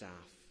your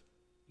staff,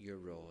 your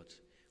rod.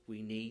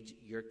 We need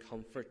your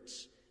comfort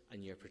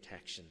and your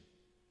protection.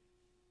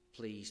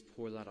 Please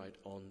pour that out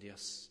onto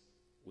us,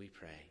 we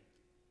pray.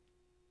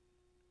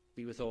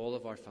 Be with all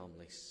of our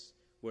families,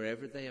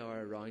 wherever they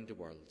are around the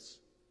world.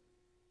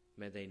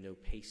 May they know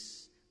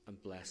peace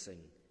and blessing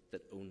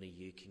that only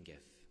you can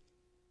give.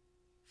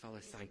 Father,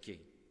 thank you.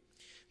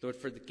 Lord,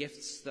 for the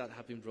gifts that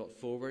have been brought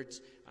forward,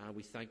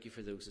 we thank you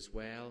for those as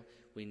well.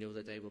 We know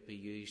that they will be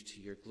used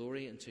to your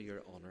glory and to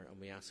your honour, and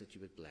we ask that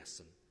you would bless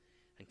them.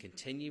 And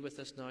continue with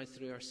us now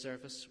through our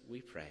service,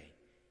 we pray.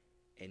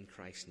 In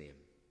Christ's name.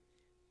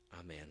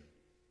 Amen.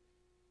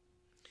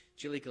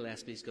 Julie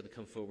Gillespie is going to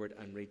come forward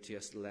and read to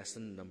us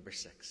lesson number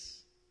 6.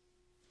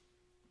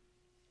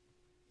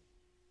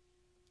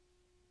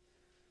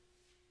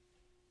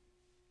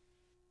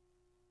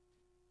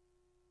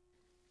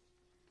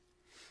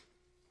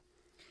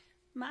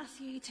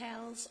 Matthew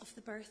tells of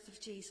the birth of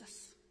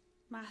Jesus.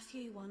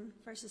 Matthew 1,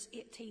 verses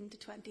 18 to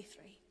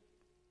 23.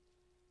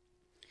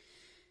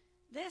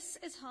 This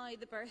is how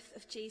the birth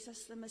of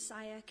Jesus the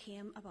Messiah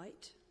came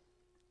about.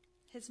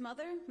 His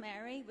mother,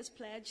 Mary, was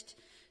pledged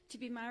to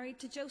be married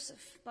to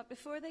Joseph, but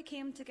before they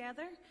came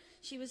together,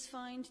 she was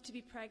found to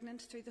be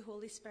pregnant through the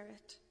Holy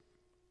Spirit.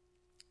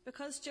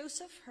 Because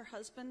Joseph, her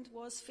husband,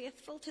 was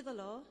faithful to the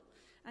law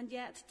and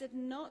yet did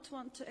not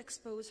want to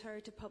expose her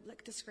to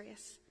public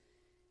disgrace,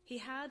 he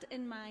had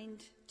in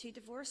mind to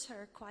divorce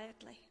her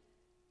quietly.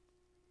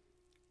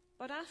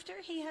 But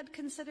after he had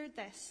considered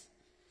this,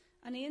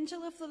 an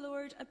angel of the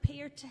Lord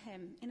appeared to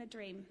him in a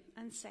dream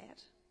and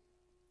said,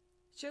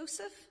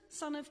 "Joseph,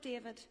 son of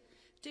David,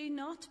 do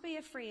not be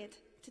afraid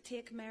to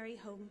take Mary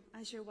home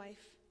as your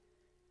wife,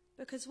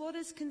 because what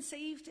is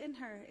conceived in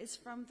her is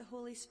from the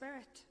Holy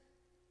Spirit.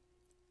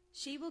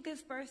 She will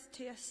give birth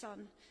to a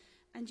son,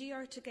 and you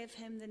are to give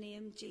him the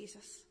name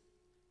Jesus,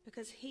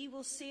 because he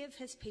will save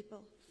his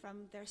people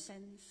from their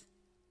sins."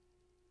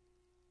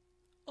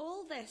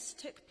 All this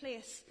took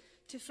place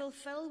to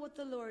fulfill what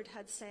the Lord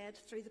had said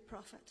through the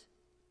prophet.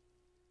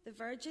 The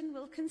virgin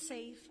will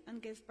conceive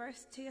and give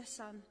birth to a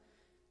son,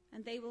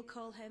 and they will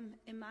call him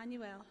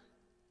Emmanuel,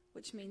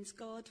 which means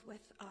God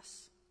with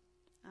us.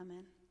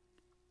 Amen.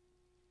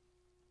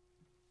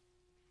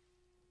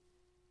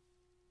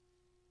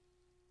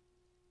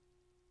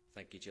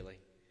 Thank you, Julie.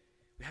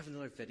 We have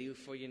another video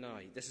for you now.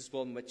 This is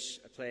one which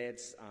I played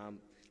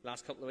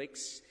last couple of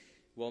weeks,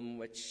 one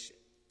which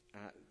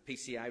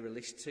PCI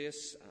released to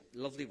us.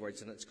 Lovely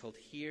words, and it's called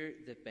Hear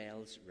the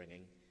Bells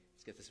Ringing.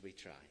 Let's give this a wee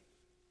try.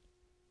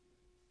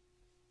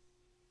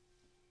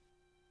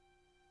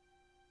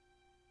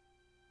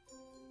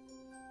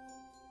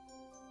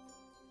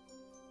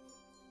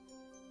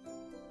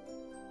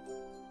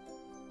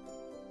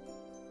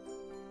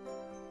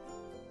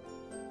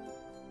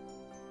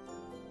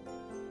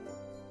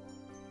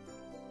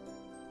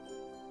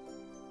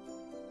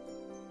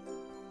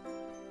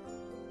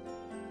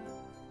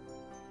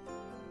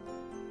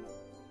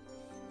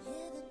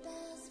 Hear the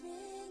bells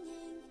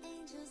ringing,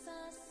 angels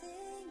are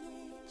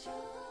singing,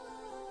 joy.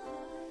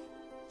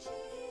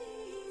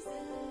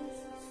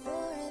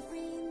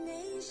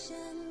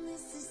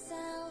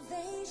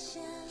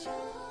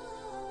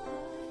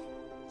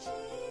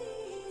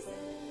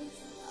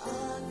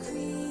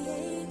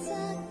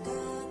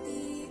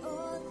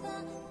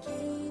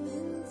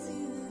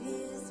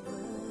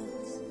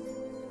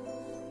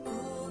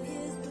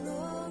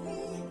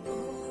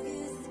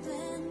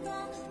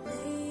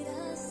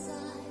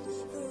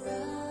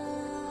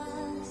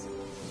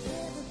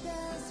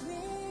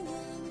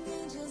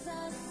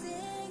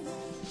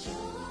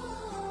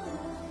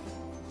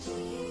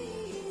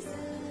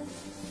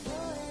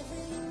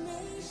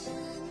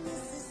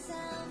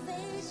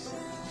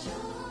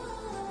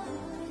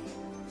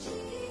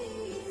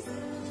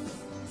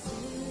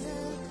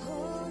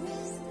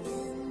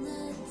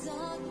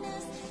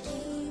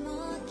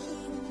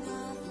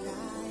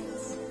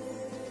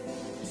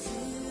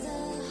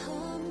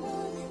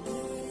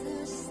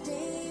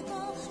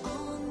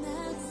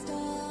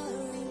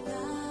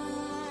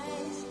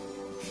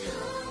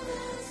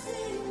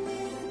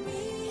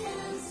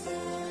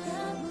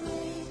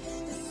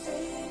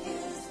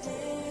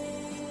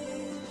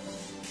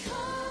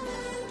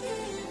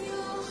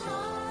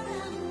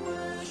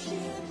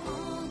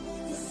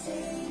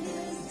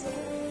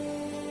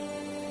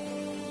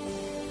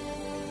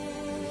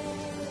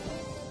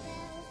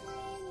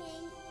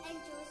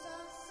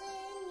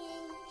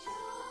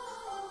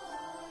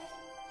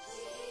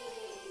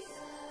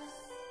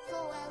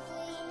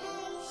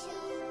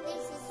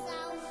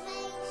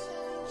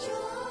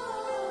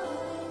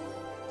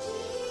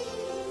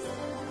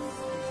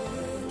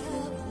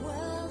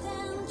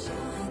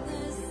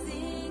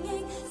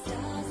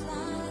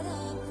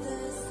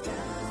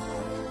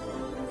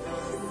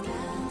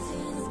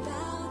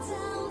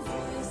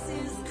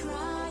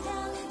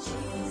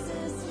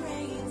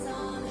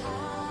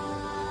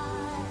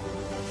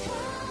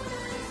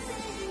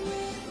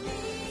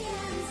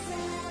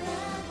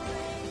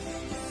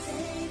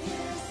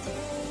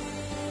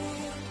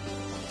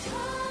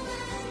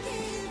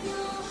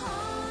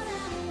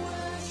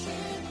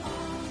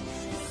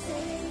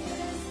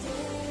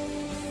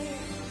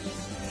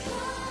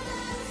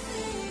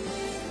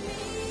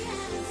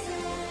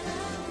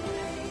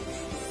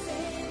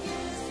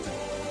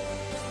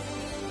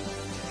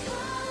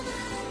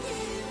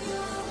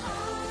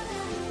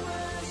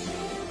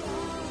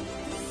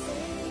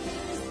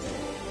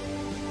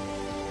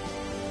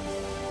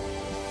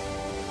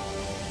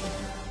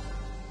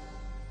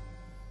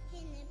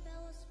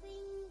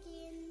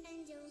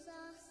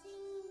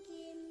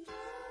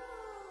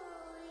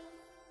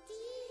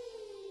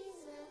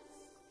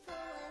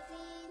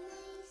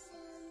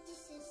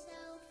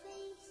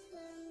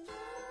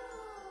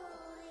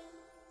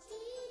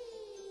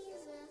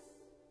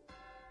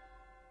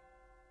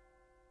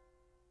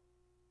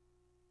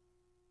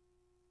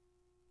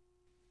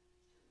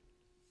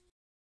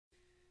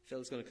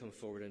 Phil's going to come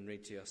forward and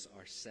read to us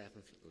our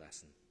 7th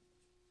lesson.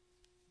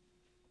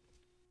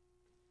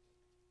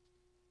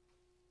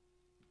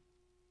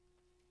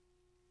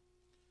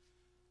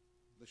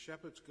 The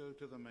shepherds go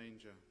to the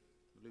manger,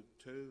 Luke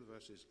 2,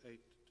 verses 8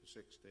 to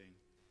 16.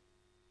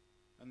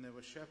 And there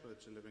were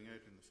shepherds living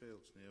out in the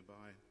fields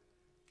nearby,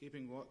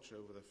 keeping watch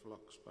over their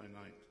flocks by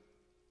night.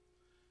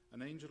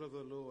 An angel of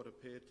the Lord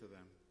appeared to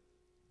them,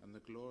 and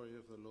the glory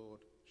of the Lord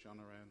shone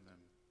around them,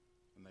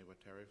 and they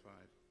were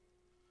terrified.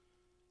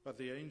 But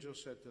the angel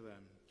said to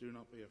them, "Do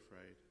not be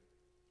afraid.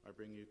 I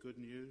bring you good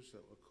news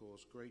that will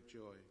cause great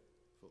joy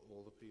for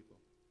all the people.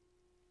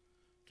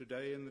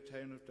 Today in the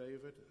town of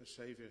David, a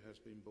Saviour has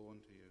been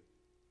born to you.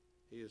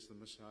 He is the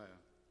Messiah,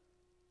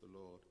 the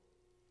Lord.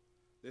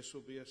 This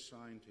will be a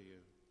sign to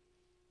you.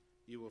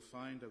 You will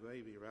find a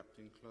baby wrapped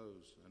in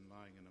clothes and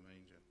lying in a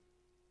manger."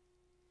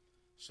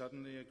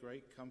 Suddenly a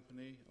great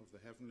company of the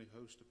heavenly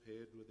host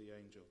appeared with the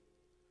angel,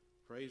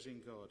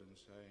 praising God and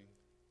saying,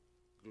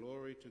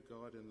 "Glory to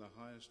God in the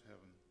highest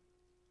heaven,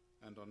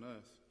 and on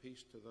earth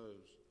peace to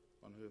those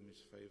on whom his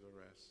favour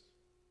rests."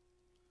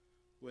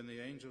 When the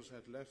angels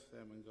had left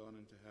them and gone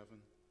into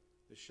heaven,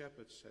 the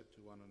shepherds said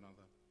to one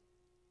another,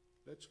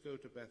 "Let's go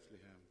to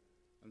Bethlehem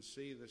and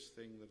see this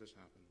thing that has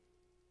happened,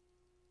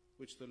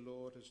 which the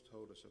Lord has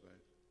told us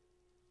about."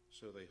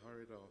 So they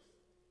hurried off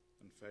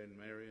and found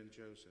Mary and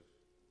Joseph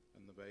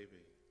and the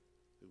baby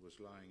who was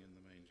lying in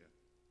the manger.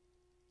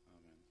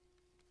 Amen.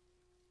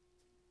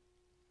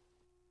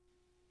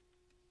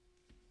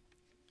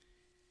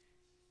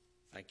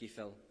 Thank you,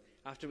 Phil.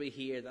 After we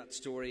hear that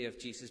story of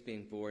Jesus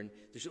being born,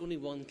 there's only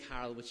one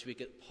carol which we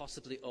could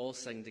possibly all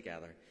sing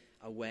together,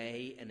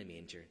 "Away in a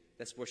Manger."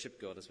 Let's worship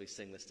God as we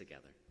sing this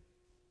together.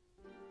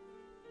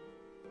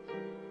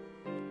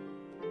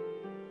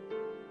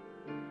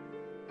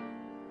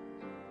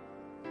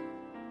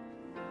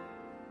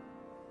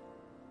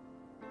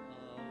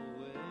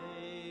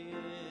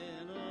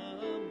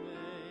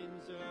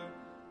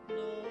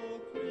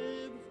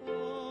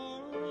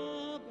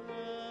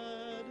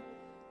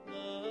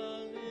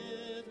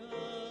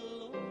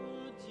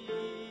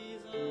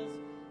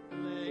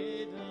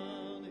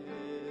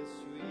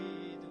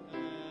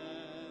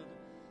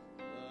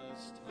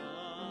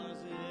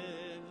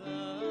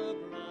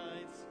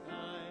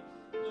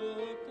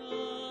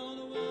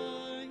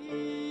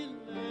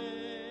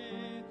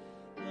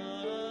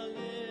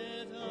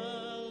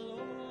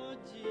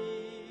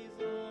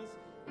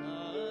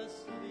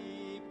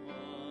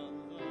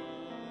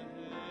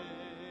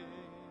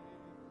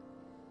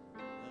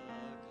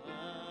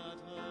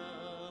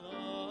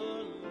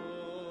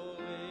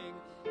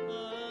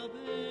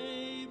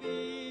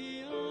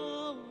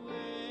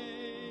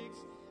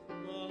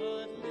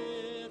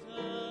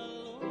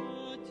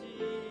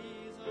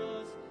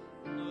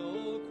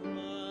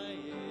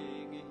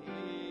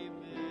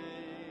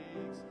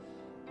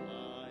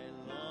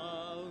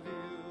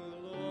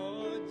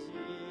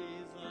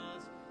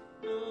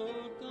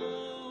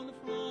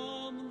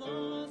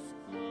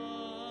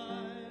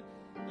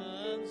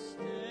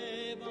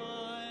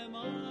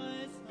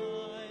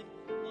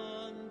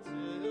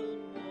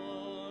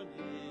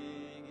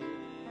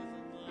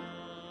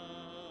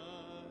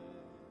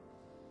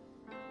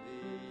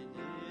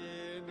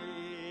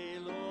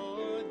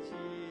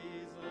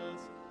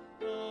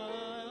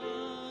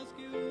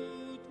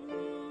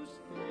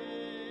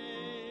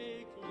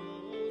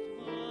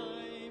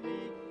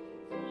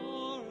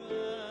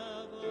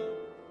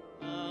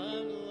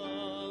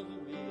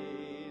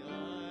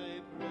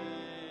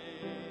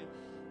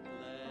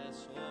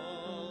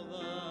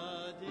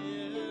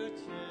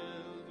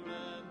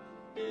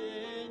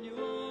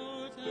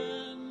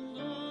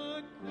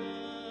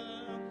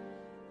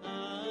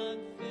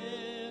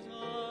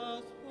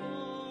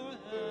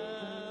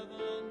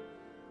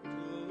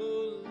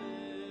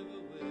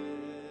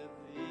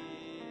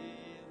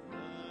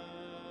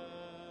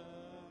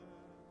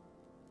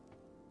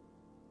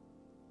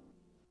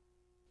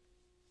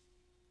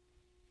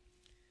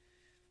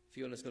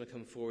 Fiona's going to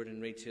come forward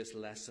and read to us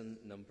lesson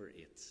number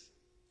 8.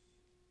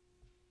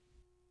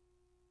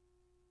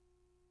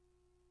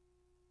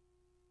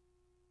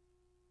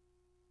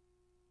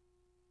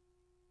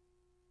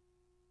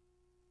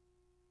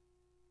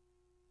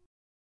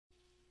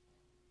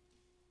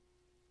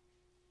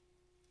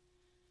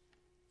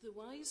 The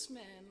wise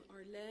men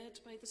are led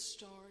by the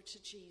star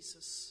to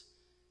Jesus.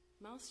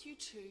 Matthew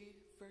 2,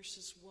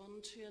 verses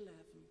 1 to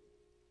 11.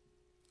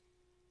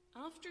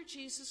 After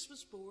Jesus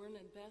was born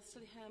in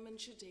Bethlehem in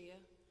Judea,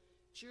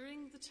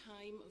 during the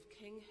time of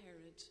King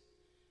Herod,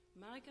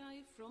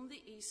 Magi from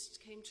the east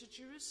came to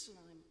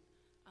Jerusalem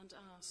and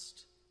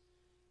asked,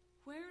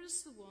 "Where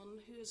is the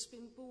one who has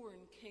been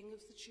born King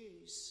of the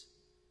Jews?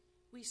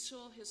 We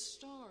saw his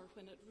star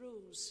when it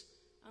rose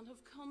and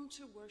have come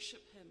to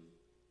worship him."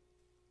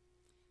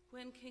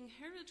 When King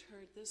Herod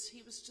heard this,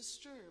 he was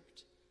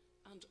disturbed,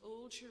 and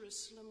all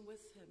Jerusalem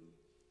with him.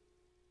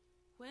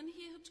 When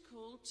he had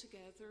called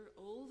together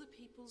all the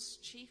people's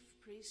chief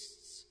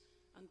priests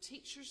and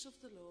teachers of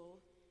the law,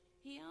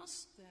 he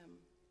asked them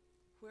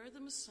where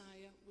the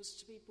Messiah was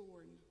to be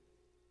born.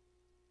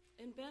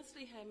 In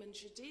Bethlehem in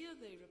Judea,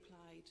 they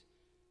replied,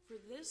 for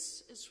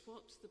this is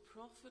what the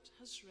prophet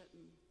has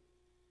written.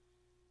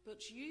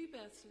 But you,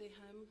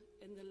 Bethlehem,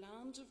 in the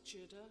land of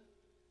Judah,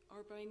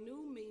 are by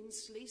no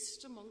means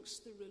least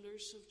amongst the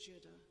rulers of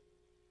Judah.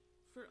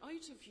 For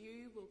out of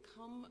you will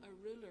come a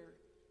ruler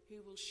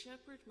who will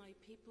shepherd my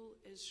people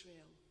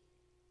Israel.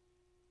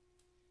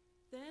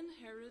 Then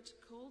Herod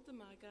called the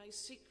Magi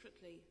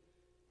secretly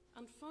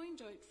and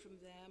found out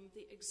from them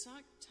the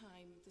exact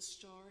time the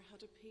star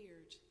had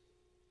appeared.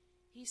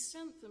 He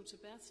sent them to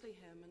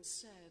Bethlehem and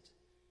said,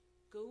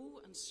 go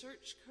and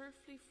search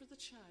carefully for the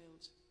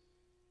child.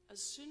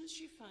 As soon as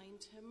you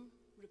find him,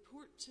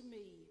 report to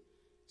me,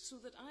 so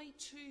that I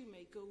too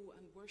may go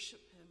and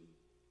worship him.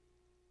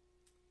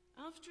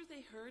 After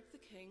they heard the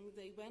king,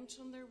 they went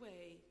on their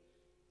way,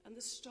 and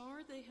the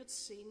star they had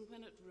seen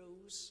when it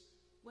rose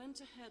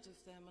went ahead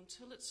of them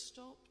until it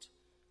stopped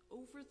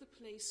over the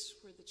place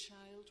where the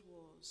child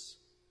was.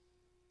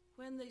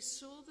 When they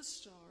saw the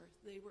star,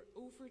 they were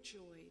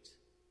overjoyed.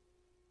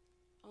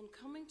 On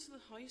coming to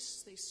the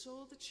house, they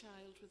saw the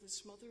child with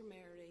his mother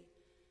Mary,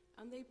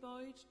 and they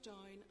bowed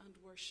down and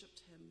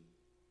worshipped him.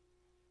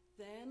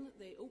 Then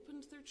they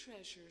opened their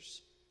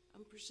treasures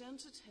and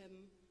presented him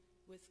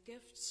with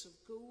gifts of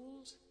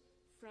gold,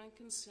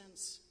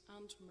 frankincense,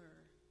 and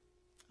myrrh.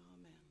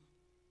 Amen.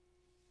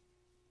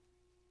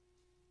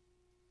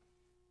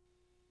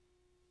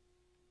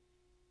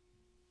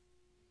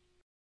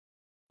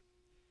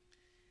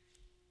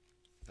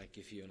 Thank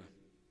you, Fiona.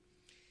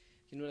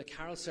 You know, in a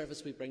carol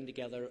service, we bring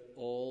together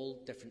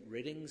all different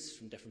readings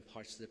from different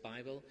parts of the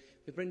Bible.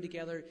 We bring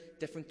together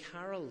different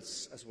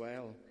carols as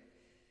well.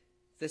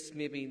 This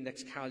maybe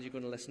next carol you're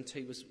going to listen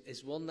to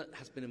is one that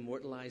has been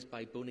immortalised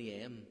by Boney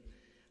M.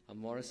 And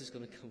Morris is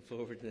going to come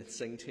forward and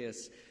sing to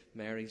us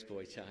Mary's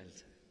Boy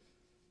Child.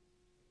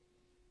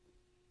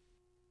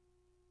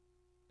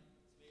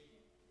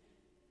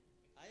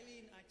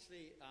 Eileen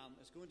actually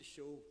is going to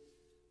show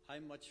how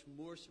much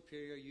more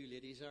superior you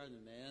ladies are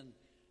than men,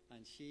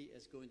 and she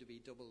is going to be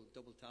double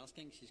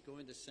tasking. She's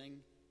going to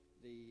sing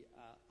the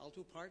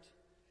alto part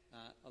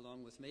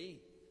along with me.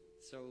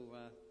 So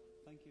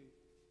thank you,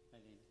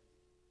 Eileen.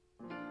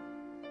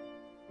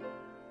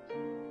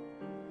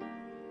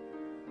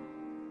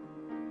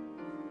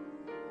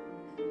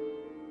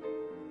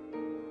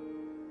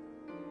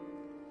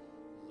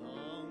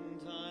 Long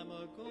time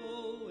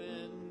ago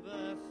in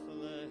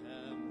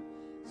Bethlehem,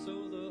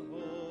 so the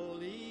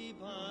Holy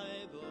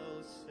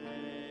Bible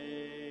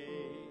say,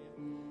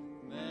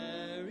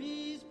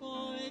 Mary's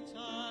boy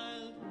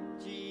child,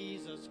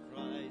 Jesus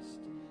Christ,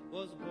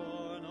 was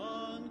born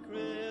on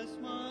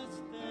Christmas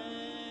Day.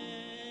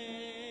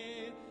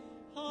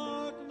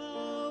 Hark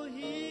now,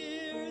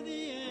 hear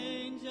the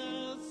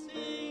angels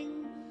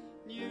sing,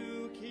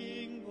 new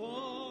King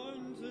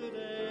born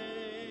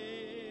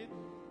today,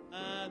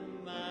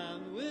 and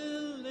man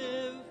will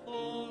live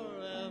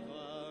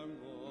forevermore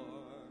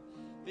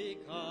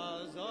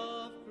because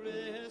of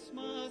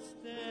Christmas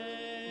Day.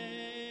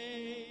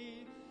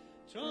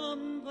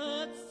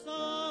 Trumpets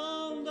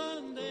sound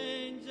and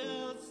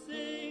angels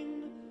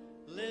sing,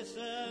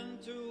 listen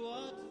to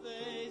what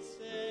they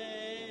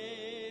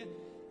say,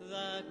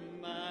 that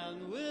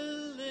man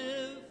will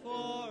live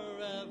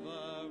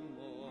forevermore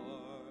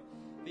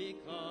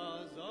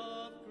because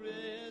of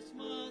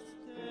Christmas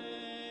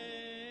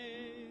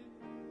Day.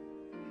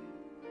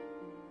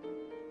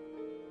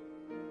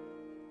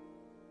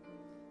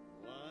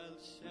 While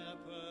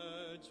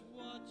shepherds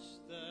watch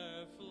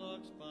their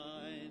flocks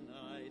by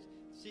night,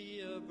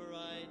 see a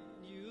bright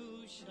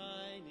new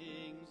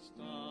shining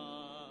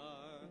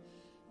star.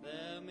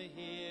 Them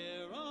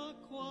hear a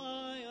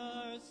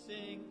choir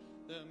sing,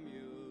 the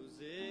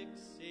music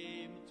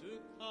seemed to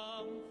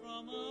come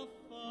from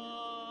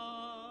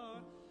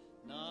afar.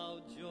 Now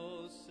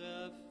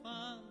Joseph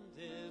and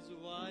his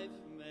wife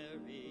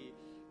Mary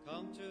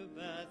come to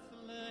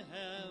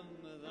Bethlehem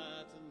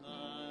that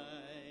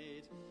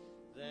night.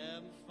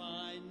 Them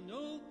find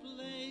no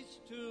place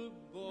to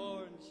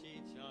born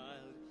she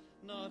child,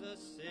 not a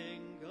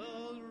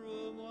single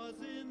room was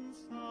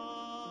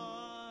inside.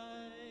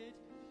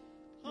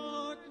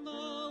 Hark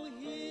now,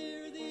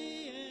 hear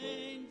the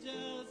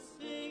angels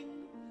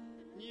sing,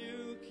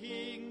 new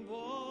King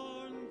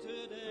born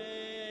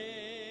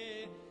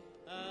today,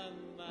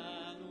 and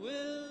man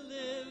will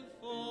live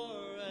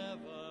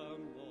forevermore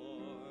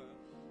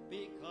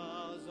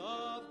because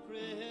of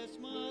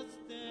Christmas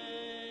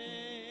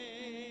Day.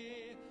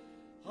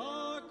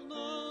 Hark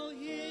now,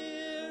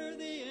 hear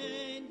the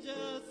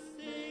angels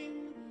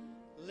sing,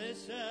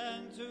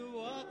 listen to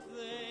what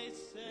they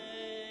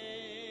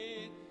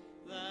say,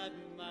 that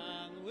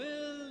man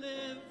will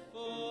live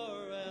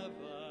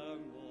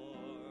forevermore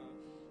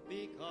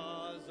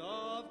because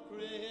of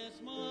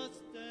Christmas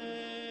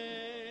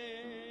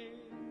Day.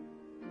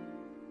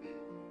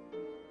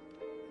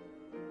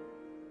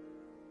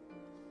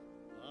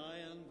 By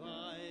and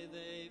by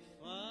they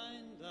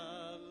find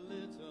a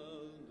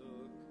little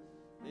nook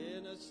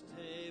in a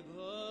stable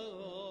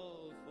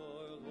all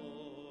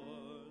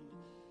forlorn,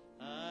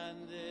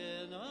 and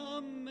in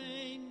a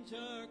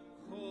manger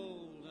cold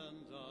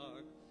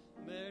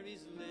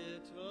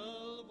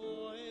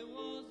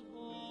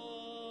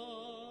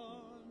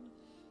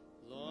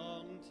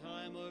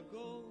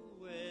ago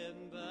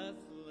in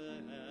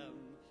Bethlehem,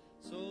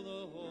 so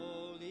the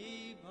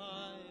Holy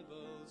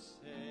Bible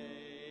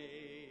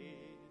say.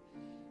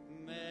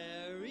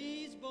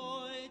 Mary's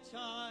boy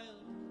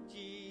child,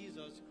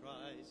 Jesus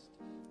Christ,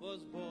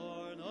 was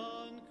born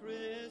on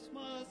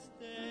Christmas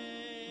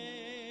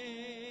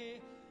Day.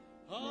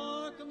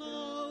 Hark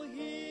now,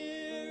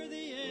 hear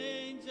the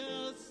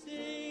angels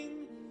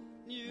sing,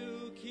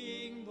 new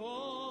King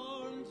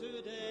born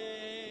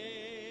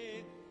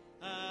today,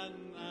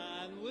 and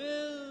man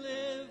will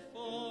live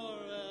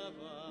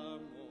forevermore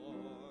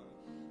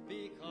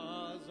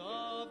because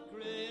of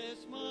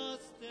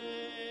Christmas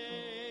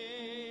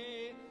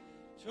Day.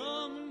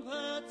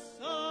 Trumpets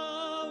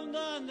sound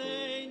and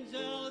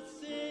angels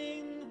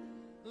sing,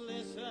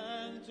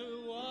 listen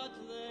to what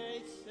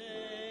they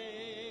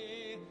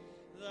say,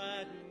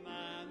 that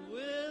man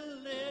will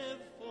live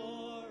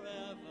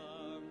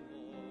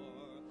forevermore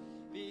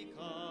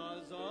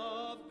because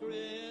of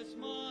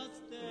Christmas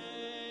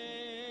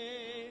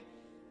Day,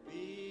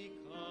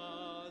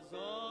 because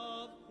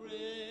of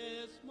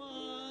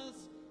Christmas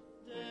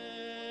Day.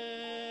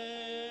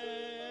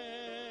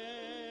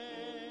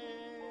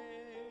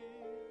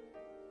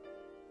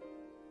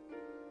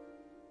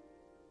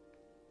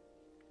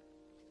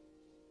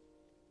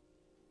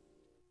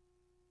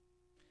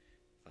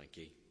 Thank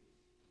you.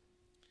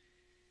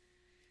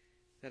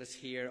 Let us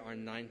hear our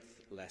 9th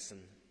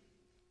lesson.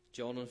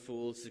 John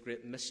unfolds the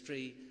great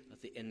mystery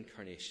of the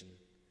Incarnation.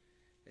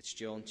 It's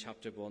John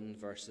chapter 1,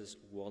 verses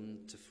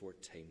 1 to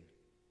 14.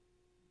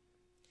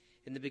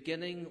 In the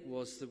beginning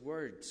was the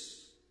Word,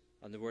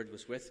 and the Word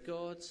was with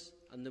God,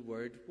 and the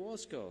Word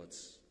was God.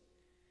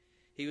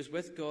 He was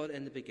with God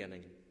in the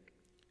beginning,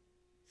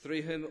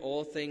 through whom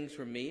all things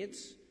were made.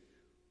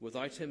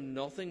 Without him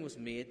nothing was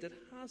made that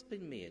has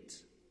been made.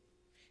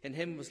 In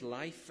him was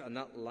life, and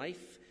that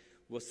life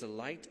was the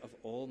light of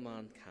all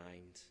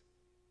mankind.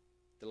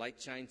 The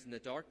light shines in the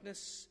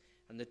darkness,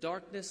 and the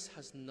darkness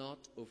has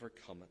not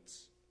overcome it.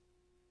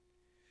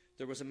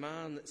 There was a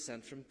man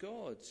sent from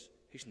God,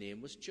 whose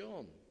name was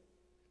John.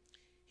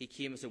 He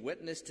came as a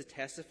witness to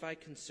testify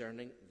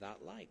concerning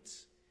that light,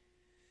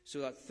 so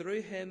that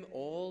through him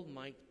all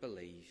might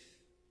believe.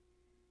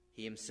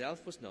 He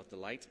himself was not the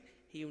light,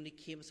 he only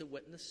came as a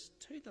witness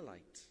to the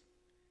light.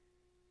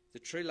 The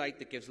true light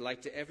that gives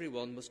light to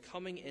everyone was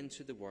coming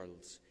into the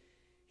world.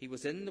 He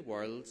was in the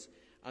world,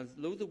 and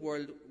though the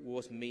world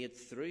was made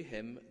through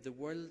him, the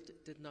world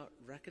did not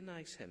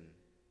recognize him.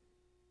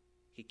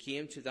 He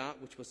came to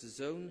that which was his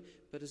own,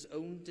 but his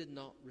own did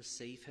not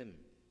receive him.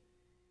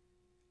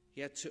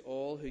 Yet to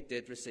all who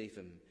did receive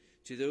him,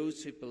 to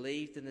those who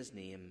believed in his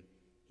name,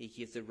 he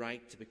gave the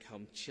right to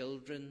become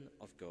children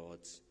of God.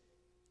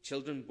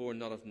 Children born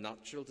not of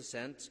natural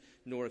descent,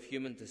 nor of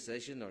human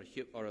decision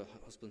or a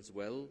husband's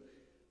will,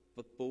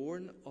 but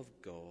born of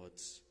God.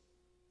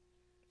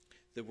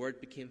 The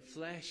Word became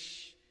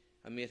flesh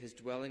and made his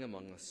dwelling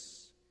among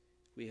us.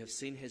 We have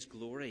seen his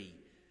glory,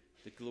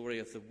 the glory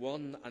of the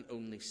one and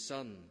only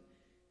Son,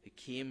 who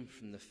came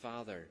from the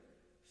Father,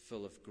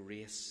 full of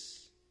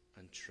grace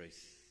and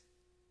truth.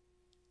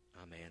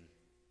 Amen.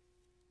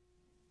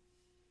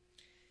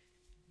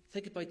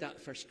 Think about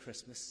that first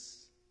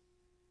Christmas.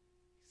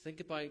 Think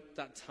about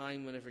that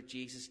time whenever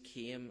Jesus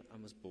came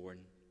and was born.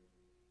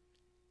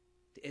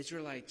 The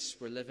Israelites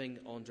were living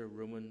under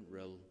Roman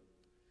rule.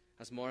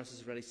 As Morris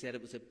has already said,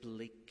 it was a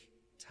bleak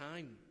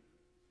time.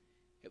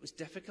 It was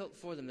difficult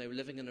for them. They were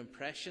living in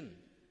oppression.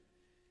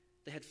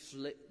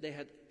 They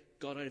had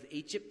gone out of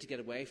Egypt to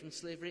get away from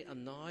slavery,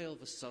 and now all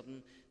of a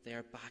sudden they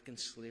are back in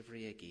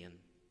slavery again.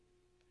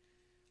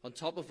 On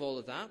top of all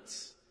of that,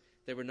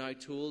 they were now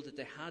told that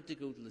they had to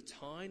go to the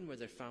town where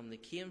their family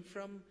came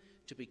from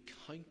to be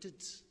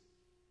counted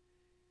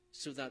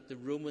so that the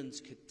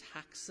Romans could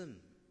tax them.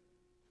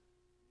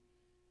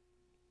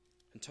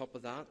 On top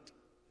of that,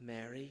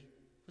 Mary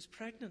was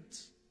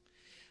pregnant.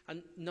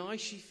 And now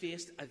she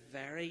faced a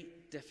very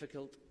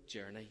difficult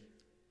journey.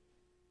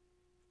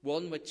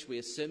 One which we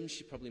assume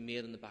she probably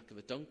made on the back of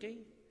a donkey.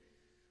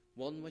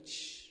 One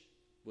which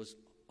was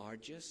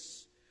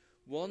arduous.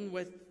 One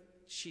which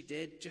she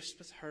did just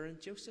with her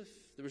and Joseph.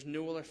 There was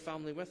no other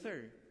family with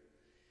her.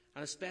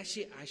 And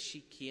especially as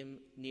she came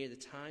near the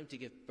time to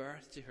give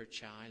birth to her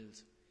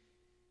child,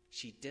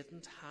 she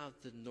didn't have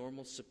the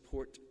normal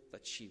support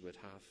that she would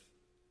have.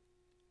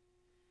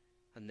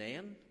 And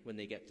then, when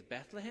they get to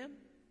Bethlehem,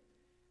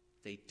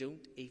 they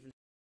don't even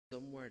have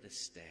somewhere to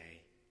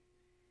stay.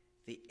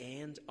 They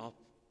end up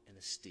in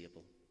a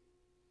stable.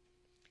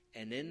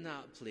 And in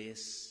that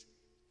place,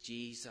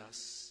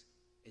 Jesus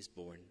is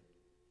born.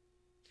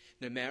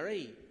 Now,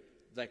 Mary,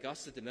 like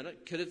us at the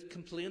minute, could have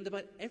complained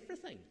about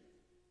everything.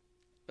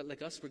 But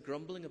like us, we're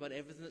grumbling about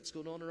everything that's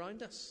going on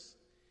around us.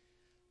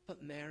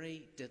 But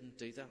Mary didn't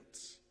do that.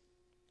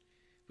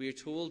 We are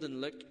told in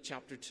Luke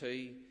chapter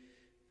 2,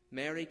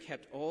 Mary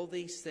kept all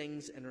these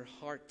things in her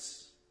heart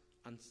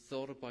and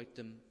thought about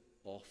them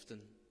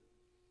often.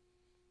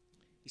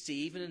 You see,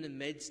 even in the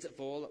midst of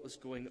all that was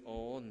going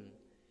on,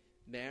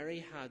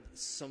 Mary had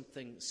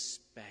something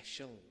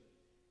special.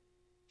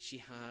 She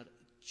had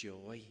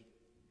joy.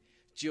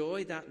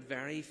 Joy that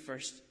very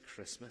first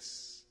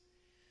Christmas.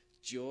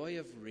 Joy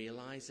of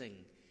realizing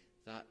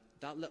that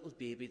that little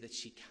baby that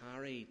she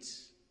carried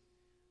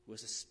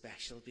was a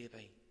special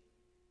baby.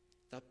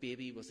 That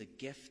baby was a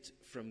gift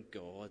from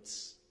God,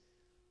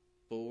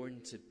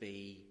 born to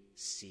be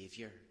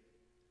Saviour,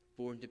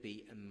 born to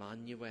be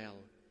Emmanuel,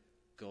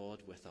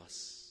 God with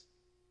us.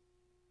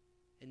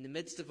 In the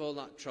midst of all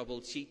that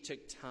trouble, she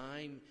took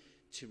time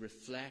to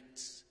reflect,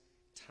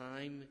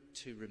 time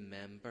to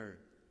remember,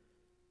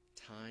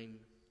 time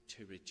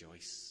to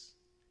rejoice.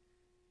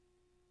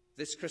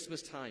 This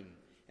Christmas time,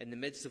 in the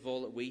midst of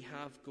all that we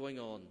have going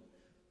on,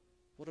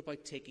 what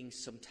about taking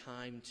some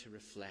time to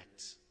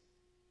reflect?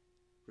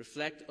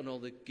 Reflect on all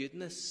the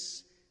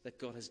goodness that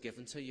God has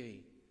given to you,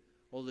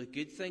 all the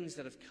good things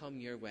that have come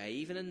your way,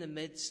 even in the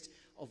midst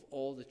of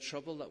all the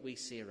trouble that we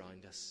see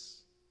around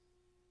us.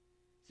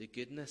 The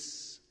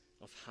goodness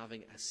of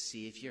having a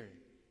Saviour,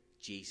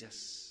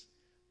 Jesus,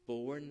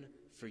 born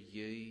for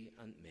you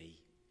and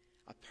me,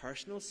 a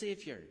personal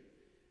Saviour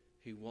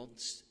who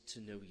wants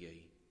to know you.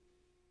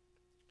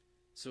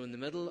 So in the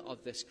middle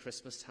of this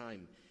Christmas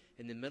time,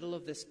 in the middle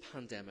of this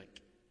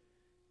pandemic,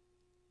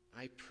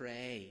 I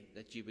pray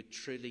that you would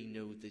truly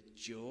know the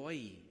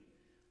joy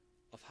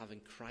of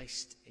having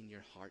Christ in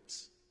your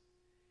hearts.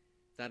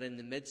 That in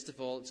the midst of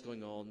all that's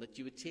going on, that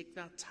you would take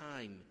that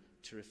time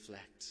to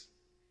reflect.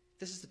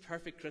 This is the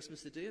perfect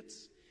Christmas to do it.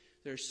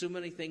 There are so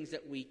many things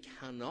that we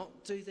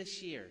cannot do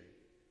this year.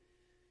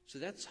 So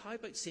how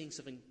about seeing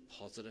something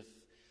positive?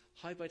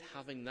 How about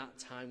having that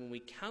time when we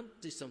can't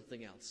do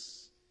something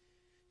else?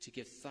 To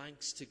give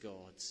thanks to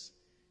God.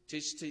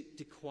 Just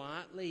to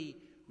quietly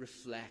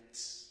reflect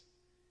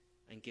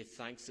and give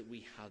thanks that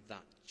we have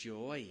that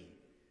joy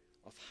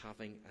of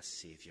having a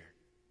Saviour.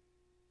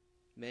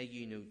 May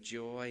you know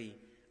joy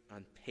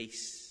and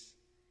peace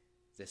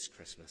this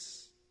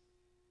Christmas.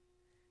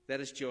 Let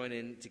us join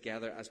in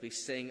together as we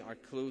sing our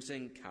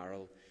closing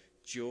carol,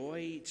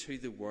 Joy to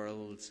the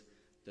World,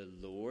 the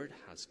Lord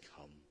has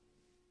come.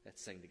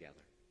 Let's sing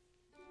together.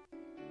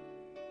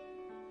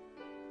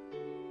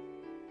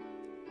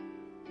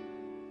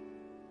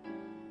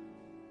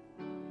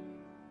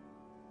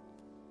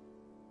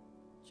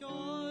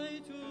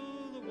 Joy to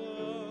the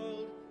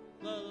world,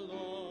 the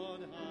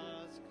Lord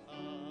has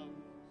come.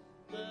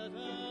 Let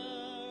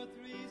earth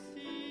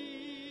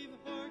receive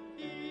her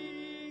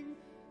King.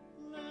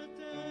 Let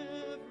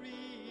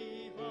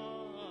every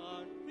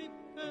heart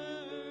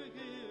prepare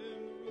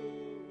him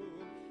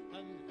room.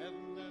 And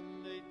heaven and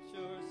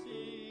nature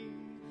sing,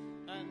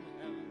 and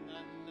heaven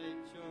and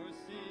nature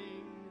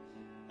sing,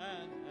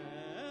 and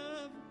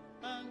heaven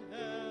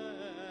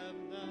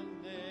and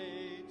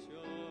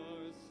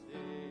nature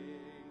sing.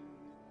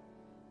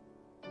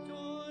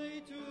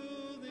 Joy to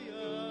the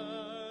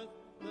earth,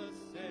 the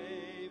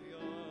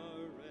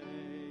Saviour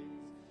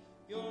reigns.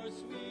 Your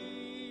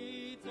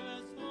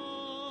sweetest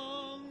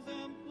songs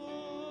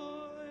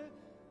employ,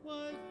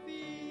 while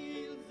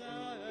fields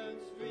and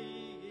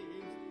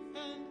streams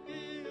and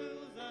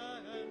hills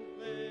and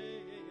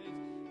plains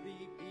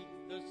repeat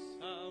the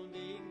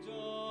sounding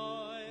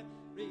joy,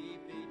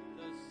 repeat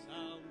the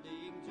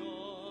sounding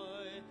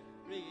joy,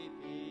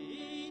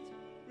 repeat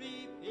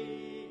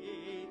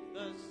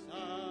the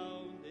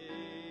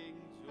sounding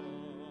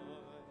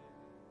joy.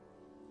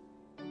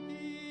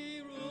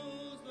 He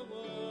rules the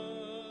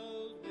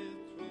world with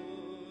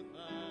truth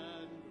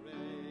and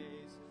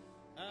grace,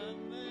 and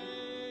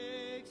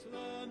makes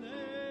the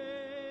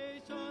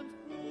nations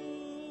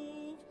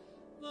prove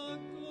the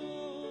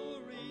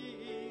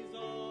glories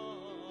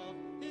of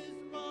his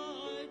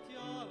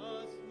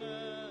righteousness,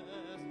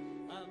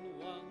 and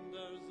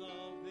wonders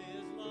of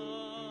his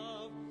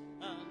love,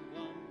 and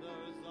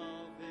wonders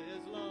of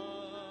his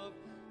love,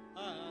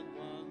 and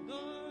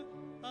wonders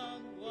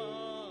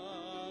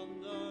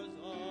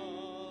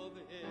of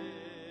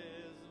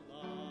his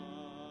love.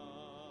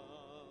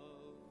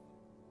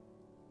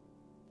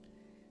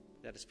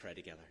 Let us pray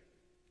together.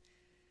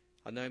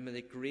 And now may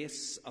the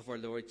grace of our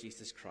Lord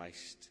Jesus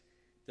Christ,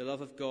 the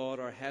love of God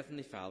our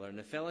Heavenly Father, and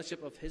the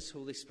fellowship of his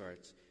Holy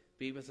Spirit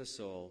be with us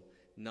all,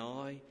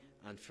 now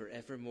and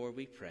forevermore,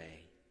 we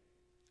pray.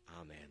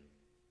 Amen.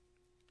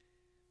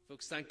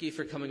 Folks, thank you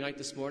for coming out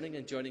this morning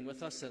and joining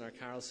with us in our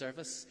carol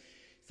service.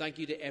 Thank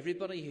you to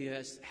everybody who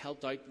has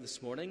helped out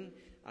this morning.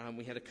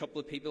 We had a couple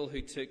of people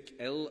who took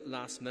ill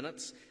last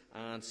minute,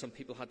 and some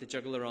people had to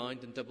juggle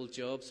around and double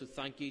jobs. So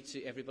thank you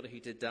to everybody who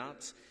did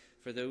that.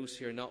 For those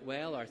who are not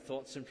well, our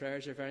thoughts and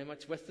prayers are very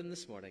much with them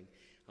this morning,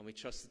 and we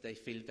trust that they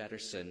feel better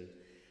soon.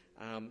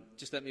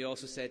 Just let me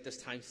also say at this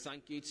time,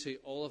 thank you to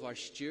all of our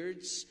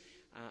stewards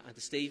and to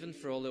Stephen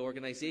for all the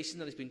organisation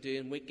that he's been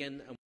doing week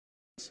in and week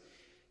out.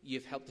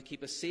 You've helped to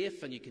keep us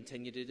safe, and you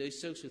continue to do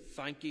so. So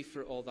thank you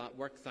for all that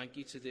work. Thank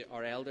you to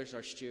our elders,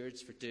 our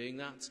stewards, for doing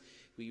that.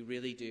 We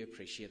really do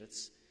appreciate it.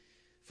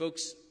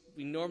 Folks,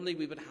 normally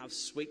we would have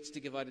sweets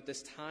to give out at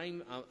this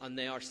time, and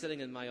they are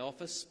sitting in my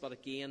office. But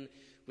again,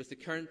 with the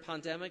current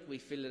pandemic, we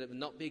feel that it would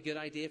not be a good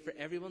idea for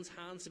everyone's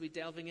hands to be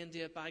delving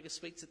into a bag of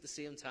sweets at the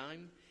same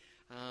time.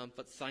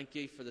 But thank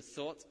you for the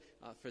thought,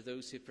 for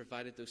those who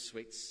provided those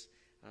sweets.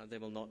 They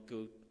will not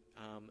go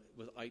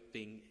without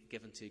being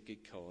given to a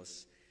good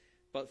cause.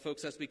 But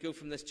folks, as we go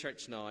from this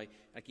church now,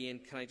 again,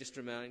 can I just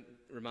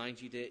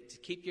remind you to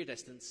keep your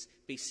distance,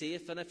 be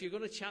safe, and if you're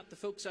going to chat to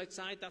folks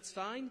outside, that's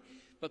fine,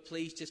 but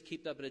please just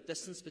keep that bit of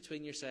distance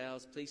between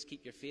yourselves. Please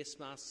keep your face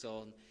masks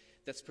on.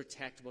 Let's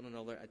protect one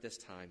another at this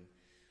time.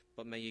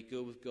 But may you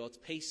go with God's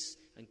peace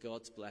and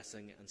God's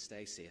blessing and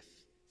stay safe.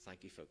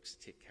 Thank you, folks.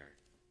 Take care.